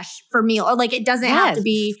HelloFresh for meal. Or like, it doesn't have to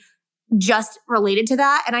be just related to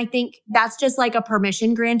that. And I think that's just like a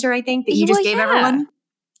permission granter, I think, that you just gave everyone,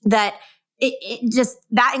 that it just,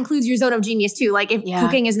 that includes your zone of genius too. Like if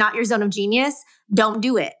cooking is not your zone of genius, don't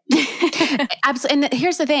do it. Absolutely. And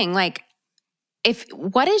here's the thing, like,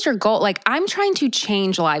 what is your goal? Like, I'm trying to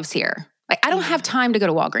change lives here. Like, I don't have time to go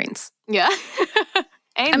to Walgreens. Yeah.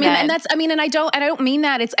 Amen. And I don't mean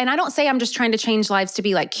that. And I don't say I'm just trying to change lives to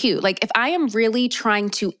be like cute. Like, if I am really trying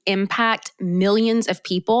to impact millions of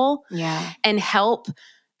people and help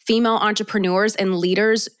female entrepreneurs and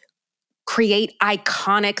leaders create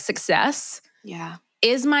iconic success,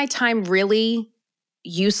 is my time really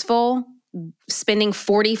useful spending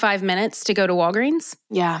 45 minutes to go to Walgreens?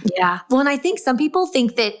 Yeah. Well, and I think some people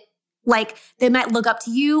think that like they might look up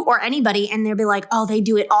to you or anybody and they'll be like, oh, they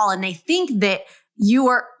do it all. And they think that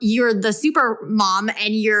you're the super mom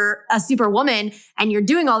and you're a super woman and you're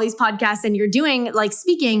doing all these podcasts and you're doing like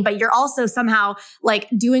speaking, but you're also somehow like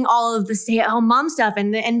doing all of the stay-at-home mom stuff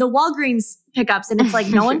and the Walgreens pickups. And it's like,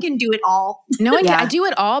 no one can do it all. No one can. I do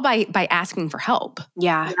it all by asking for help.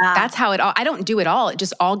 Yeah. That's how I don't do it all. It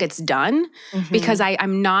just all gets done because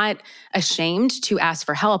I'm not ashamed to ask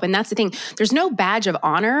for help. And that's the thing. There's no badge of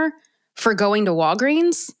honor for going to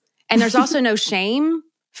Walgreens. And there's also no shame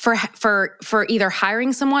for either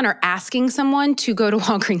hiring someone or asking someone to go to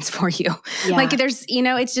Walgreens for you. Yeah. Like there's,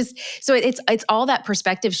 it's just, so it's all that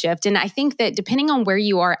perspective shift. And I think that depending on where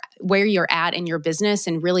you're at in your business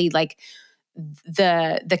and really like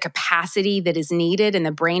the capacity that is needed and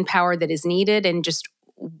the brain power that is needed and just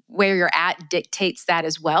where you're at dictates that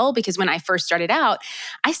as well. Because when I first started out,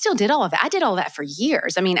 I still did all of that. I did all of that for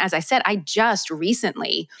years. I mean, as I said, I just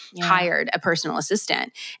recently hired a personal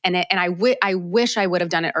assistant, and I wish I would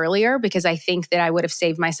have done it earlier because I think that I would have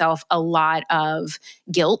saved myself a lot of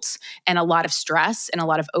guilt and a lot of stress and a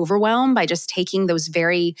lot of overwhelm by just taking those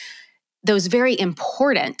very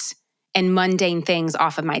important and mundane things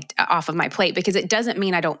off of my plate, because it doesn't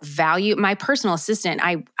mean I don't value my personal assistant.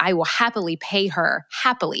 I will happily pay her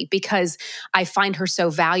because I find her so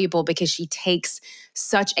valuable because she takes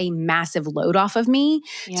such a massive load off of me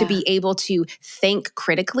to be able to think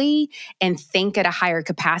critically and think at a higher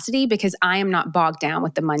capacity because I am not bogged down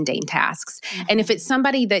with the mundane tasks. Mm-hmm. And if it's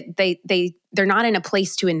somebody that they're not in a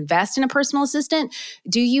place to invest in a personal assistant,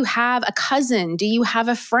 do you have a cousin? Do you have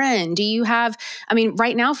a friend?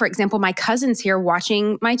 Right now, for example, my cousin's here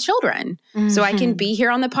watching my children. Mm-hmm. So I can be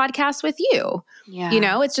here on the podcast with you.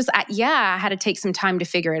 Yeah. It's just, I had to take some time to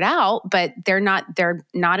figure it out, but they're not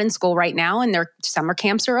in school right now and their summer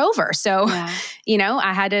camps are over. So,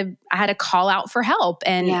 I had to call out for help.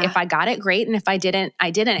 And if I got it, great. And if I didn't,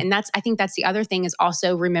 I didn't. And I think that's the other thing is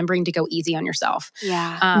also remembering to go easy on yourself.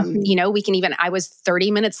 Yeah. I was 30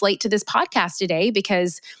 minutes late to this podcast today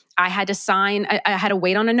because I had to sign, I had to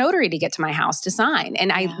wait on a notary to get to my house to sign.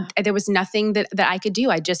 And there was nothing that I could do.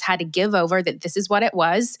 I just had to give over that this is what it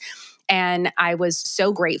was. And I was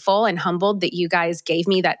so grateful and humbled that you guys gave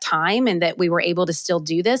me that time and that we were able to still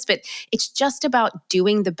do this. But it's just about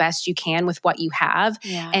doing the best you can with what you have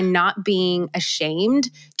and not being ashamed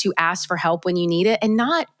to ask for help when you need it and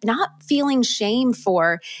not feeling shame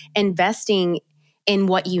for investing in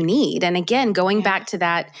what you need. And again, going back to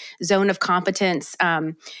that zone of competence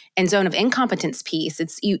and zone of incompetence piece,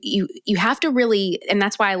 it's you have to really, and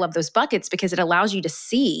that's why I love those buckets, because it allows you to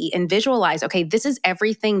see and visualize, okay, this is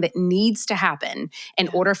everything that needs to happen in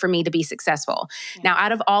order for me to be successful. Now,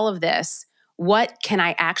 out of all of this, what can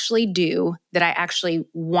I actually do that I actually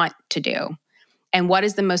want to do? And what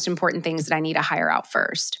is the most important things that I need to hire out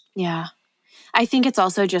first? Yeah. I think it's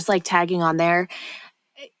also just like tagging on there.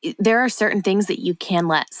 There are certain things that you can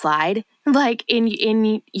let slide, like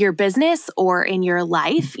in your business or in your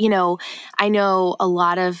life. You know, I know a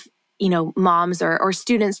lot of, you know, moms or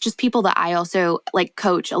students, just people that I also like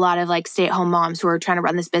coach, a lot of like stay-at-home moms who are trying to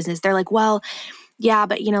run this business. They're like, well, yeah,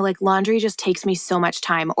 but you know, like laundry just takes me so much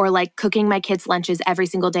time, or like cooking my kids' lunches every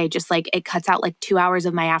single day, just like it cuts out like 2 hours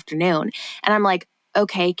of my afternoon. And I'm like,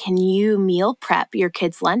 okay, can you meal prep your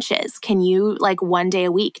kids' lunches? Can you like one day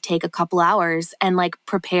a week take a couple hours and like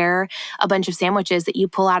prepare a bunch of sandwiches that you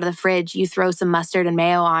pull out of the fridge, you throw some mustard and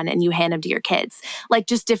mayo on and you hand them to your kids? Like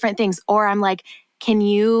just different things. Or I'm like, can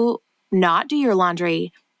you not do your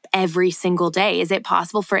laundry every single day? Is it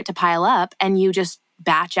possible for it to pile up and you just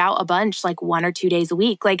batch out a bunch like 1 or 2 days a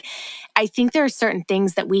week? Like, I think there are certain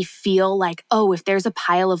things that we feel like, oh, if there's a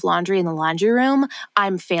pile of laundry in the laundry room,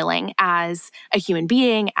 I'm failing as a human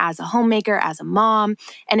being, as a homemaker, as a mom.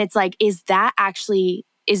 And it's like, is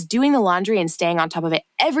doing the laundry and staying on top of it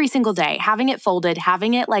every single day, having it folded,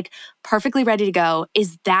 having it like perfectly ready to go,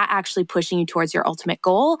 is that actually pushing you towards your ultimate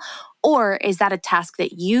goal? Or is that a task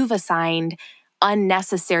that you've assigned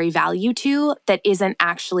unnecessary value to that isn't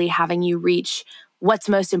actually having you reach what's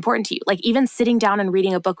most important to you? Like even sitting down and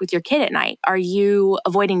reading a book with your kid at night, are you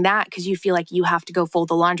avoiding that because you feel like you have to go fold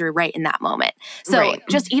the laundry right in that moment? So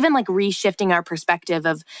just even like reshifting our perspective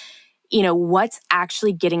of, you know, what's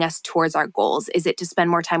actually getting us towards our goals. Is it to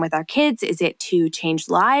spend more time with our kids? Is it to change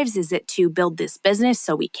lives? Is it to build this business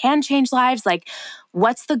so we can change lives? Like,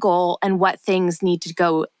 what's the goal and what things need to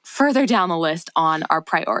go further down the list on our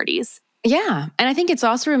priorities? Yeah. And I think it's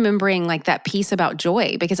also remembering like that piece about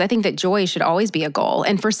joy, because I think that joy should always be a goal.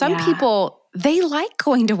 And for some people, they like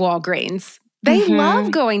going to Walgreens. They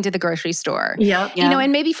love going to the grocery store. Yep. You know,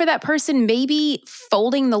 and maybe for that person, maybe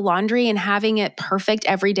folding the laundry and having it perfect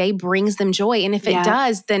every day brings them joy. And if it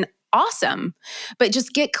does, then awesome. But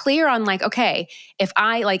just get clear on like, okay, if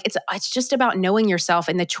I like, it's just about knowing yourself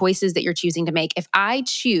and the choices that you're choosing to make. If I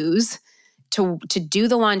choose to do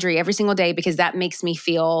the laundry every single day because that makes me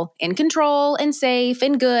feel in control and safe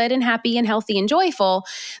and good and happy and healthy and joyful,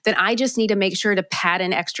 then I just need to make sure to pad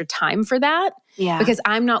in extra time for that because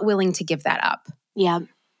I'm not willing to give that up. Yeah,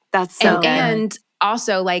 that's so good. And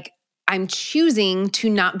also like I'm choosing to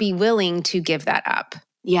not be willing to give that up.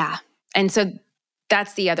 Yeah. And so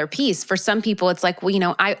that's the other piece. For some people, it's like, well, you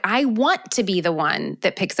know, I want to be the one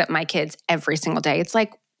that picks up my kids every single day. It's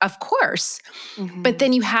like, of course. But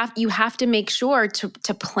then you have to make sure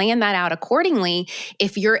to plan that out accordingly.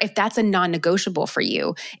 If that's a non-negotiable for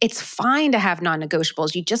you, it's fine to have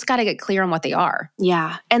non-negotiables. You just got to get clear on what they are.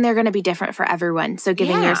 Yeah. And they're going to be different for everyone. So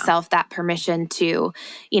giving yourself that permission to,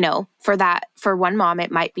 you know, for one mom, it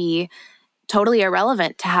might be totally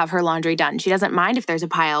irrelevant to have her laundry done. She doesn't mind if there's a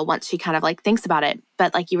pile once she kind of like thinks about it.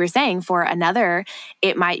 But like you were saying, for another,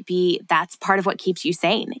 it might be that's part of what keeps you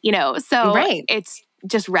sane, you know? So it's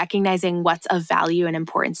just recognizing what's of value and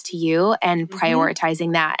importance to you and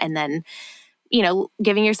prioritizing that. And then, you know,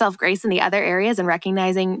 giving yourself grace in the other areas and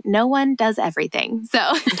recognizing no one does everything. So,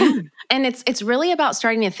 and it's really about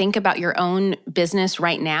starting to think about your own business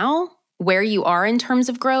right now, where you are in terms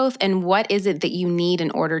of growth and what is it that you need in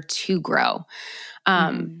order to grow.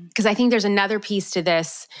 Because I think there's another piece to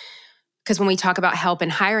this. Because when we talk about help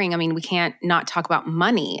and hiring, I mean, we can't not talk about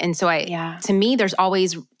money. And so to me, there's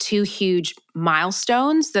always two huge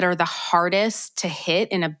milestones that are the hardest to hit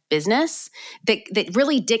in a business that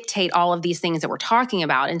really dictate all of these things that we're talking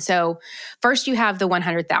about. And so first you have the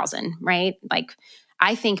 100,000, right? Like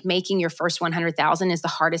I think making your first 100,000 is the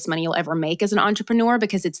hardest money you'll ever make as an entrepreneur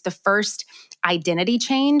because it's the first identity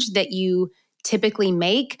change that you typically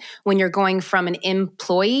make when you're going from an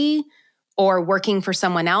employee or working for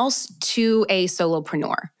someone else to a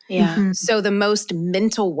solopreneur. Yeah. So the most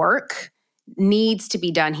mental work needs to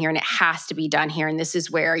be done here and it has to be done here. And this is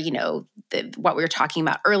where, you know, what we were talking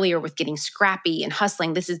about earlier with getting scrappy and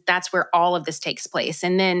hustling, that's where all of this takes place.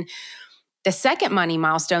 And then the second money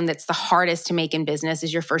milestone that's the hardest to make in business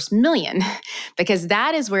is your first million, because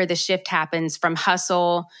that is where the shift happens from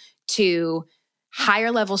hustle to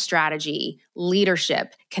higher level strategy,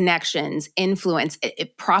 leadership, connections, influence,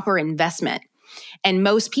 proper investment. And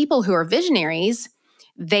most people who are visionaries,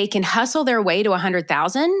 they can hustle their way to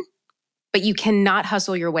 100,000, but you cannot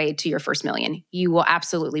hustle your way to your first million. You will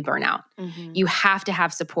absolutely burn out. Mm-hmm. You have to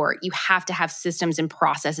have support. You have to have systems and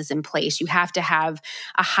processes in place. You have to have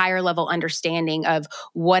a higher level understanding of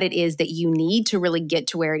what it is that you need to really get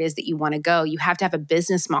to where it is that you want to go. You have to have a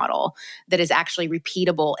business model that is actually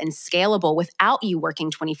repeatable and scalable without you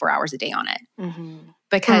working 24 hours a day on it. Mm-hmm.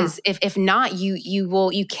 Because if not,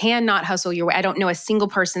 you cannot hustle your way. I don't know a single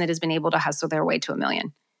person that has been able to hustle their way to $1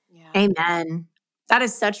 million. Yeah. Amen. That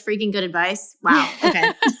is such freaking good advice. Wow.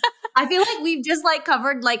 Okay. I feel like we've just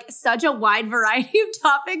covered such a wide variety of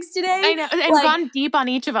topics today. I know. And gone deep on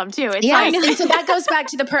each of them too. It's and so that goes back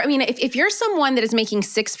to if you're someone that is making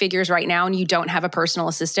 6 figures right now and you don't have a personal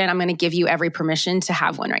assistant, I'm going to give you every permission to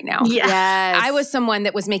have one right now. Yes. I was someone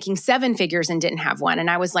that was making 7 figures and didn't have one. And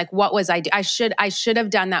I was like, what was I? I should have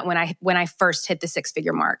done that when I first hit the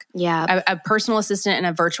 6-figure mark. Yeah. A personal assistant and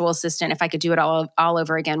a virtual assistant, if I could do it all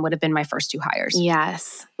over again, would have been my first 2 hires.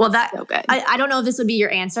 Yes. Well, that's so good. I don't know if this would be your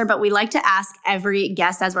answer, but we like to ask every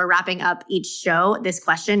guest as we're wrapping up each show this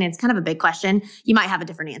question. It's kind of a big question. You might have a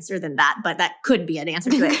different answer than that, but that could be an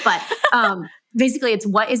answer to it. But basically, it's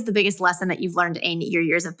what is the biggest lesson that you've learned in your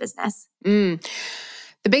years of business? The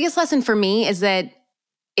biggest lesson for me is that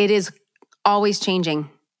it is always changing.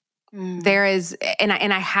 There is, and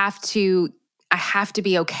I have to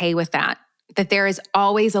be okay with that. That there is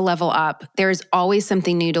always a level up. There is always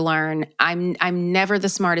something new to learn. I'm never the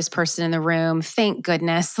smartest person in the room. Thank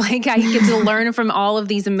goodness. I get to learn from all of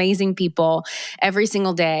these amazing people every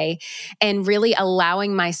single day and really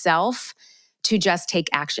allowing myself to just take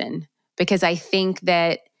action. Because I think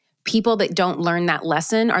that people that don't learn that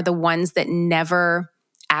lesson are the ones that never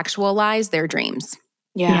actualize their dreams.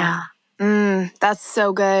 Yeah. That's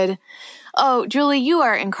so good. Oh, Julie, you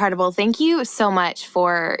are incredible. Thank you so much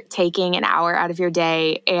for taking an hour out of your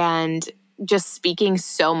day and just speaking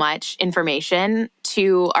so much information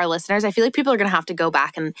to our listeners. I feel like people are going to have to go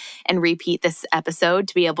back and repeat this episode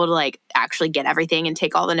to be able to actually get everything and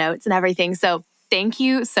take all the notes and everything. So thank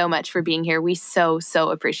you so much for being here. We so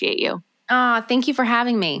appreciate you. Thank you for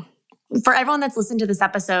having me. For everyone that's listened to this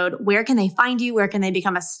episode, where can they find you? Where can they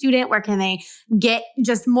become a student? Where can they get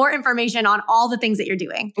just more information on all the things that you're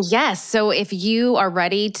doing? Yes. So if you are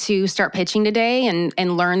ready to start pitching today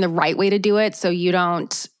and learn the right way to do it so you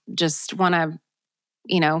don't just want to,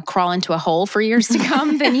 crawl into a hole for years to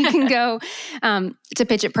come, then you can go to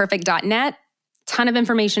pitchitperfect.net. Ton of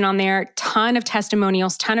information on there, ton of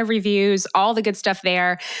testimonials, ton of reviews, all the good stuff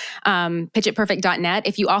there. Pitchitperfect.net.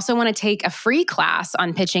 If you also want to take a free class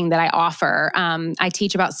on pitching that I offer, I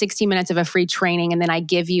teach about 60 minutes of a free training, and then I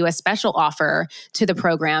give you a special offer to the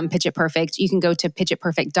program, Pitch It Perfect. You can go to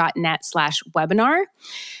pitchitperfect.net/webinar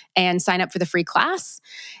and sign up for the free class.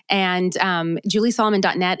 And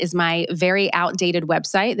juliesolomon.net is my very outdated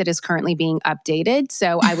website that is currently being updated.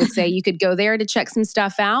 So I would say you could go there to check some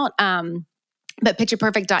stuff out. But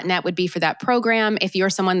pitchitperfect.net would be for that program. If you're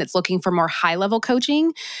someone that's looking for more high-level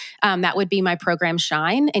coaching, that would be my program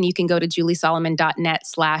Shine. And you can go to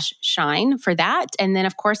juliesolomon.net/shine for that. And then,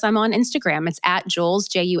 of course, I'm on Instagram. It's at Jules,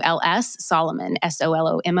 Juls, Solomon,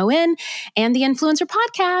 Solomon, and the Influencer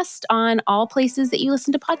Podcast on all places that you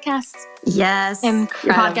listen to podcasts. Yes. Incredible.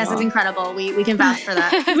 Your podcast is incredible. We can vouch for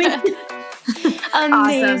that.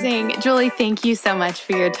 Amazing. Awesome. Julie, thank you so much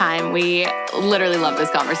for your time. We literally love this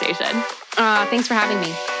conversation. Thanks for having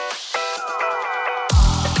me.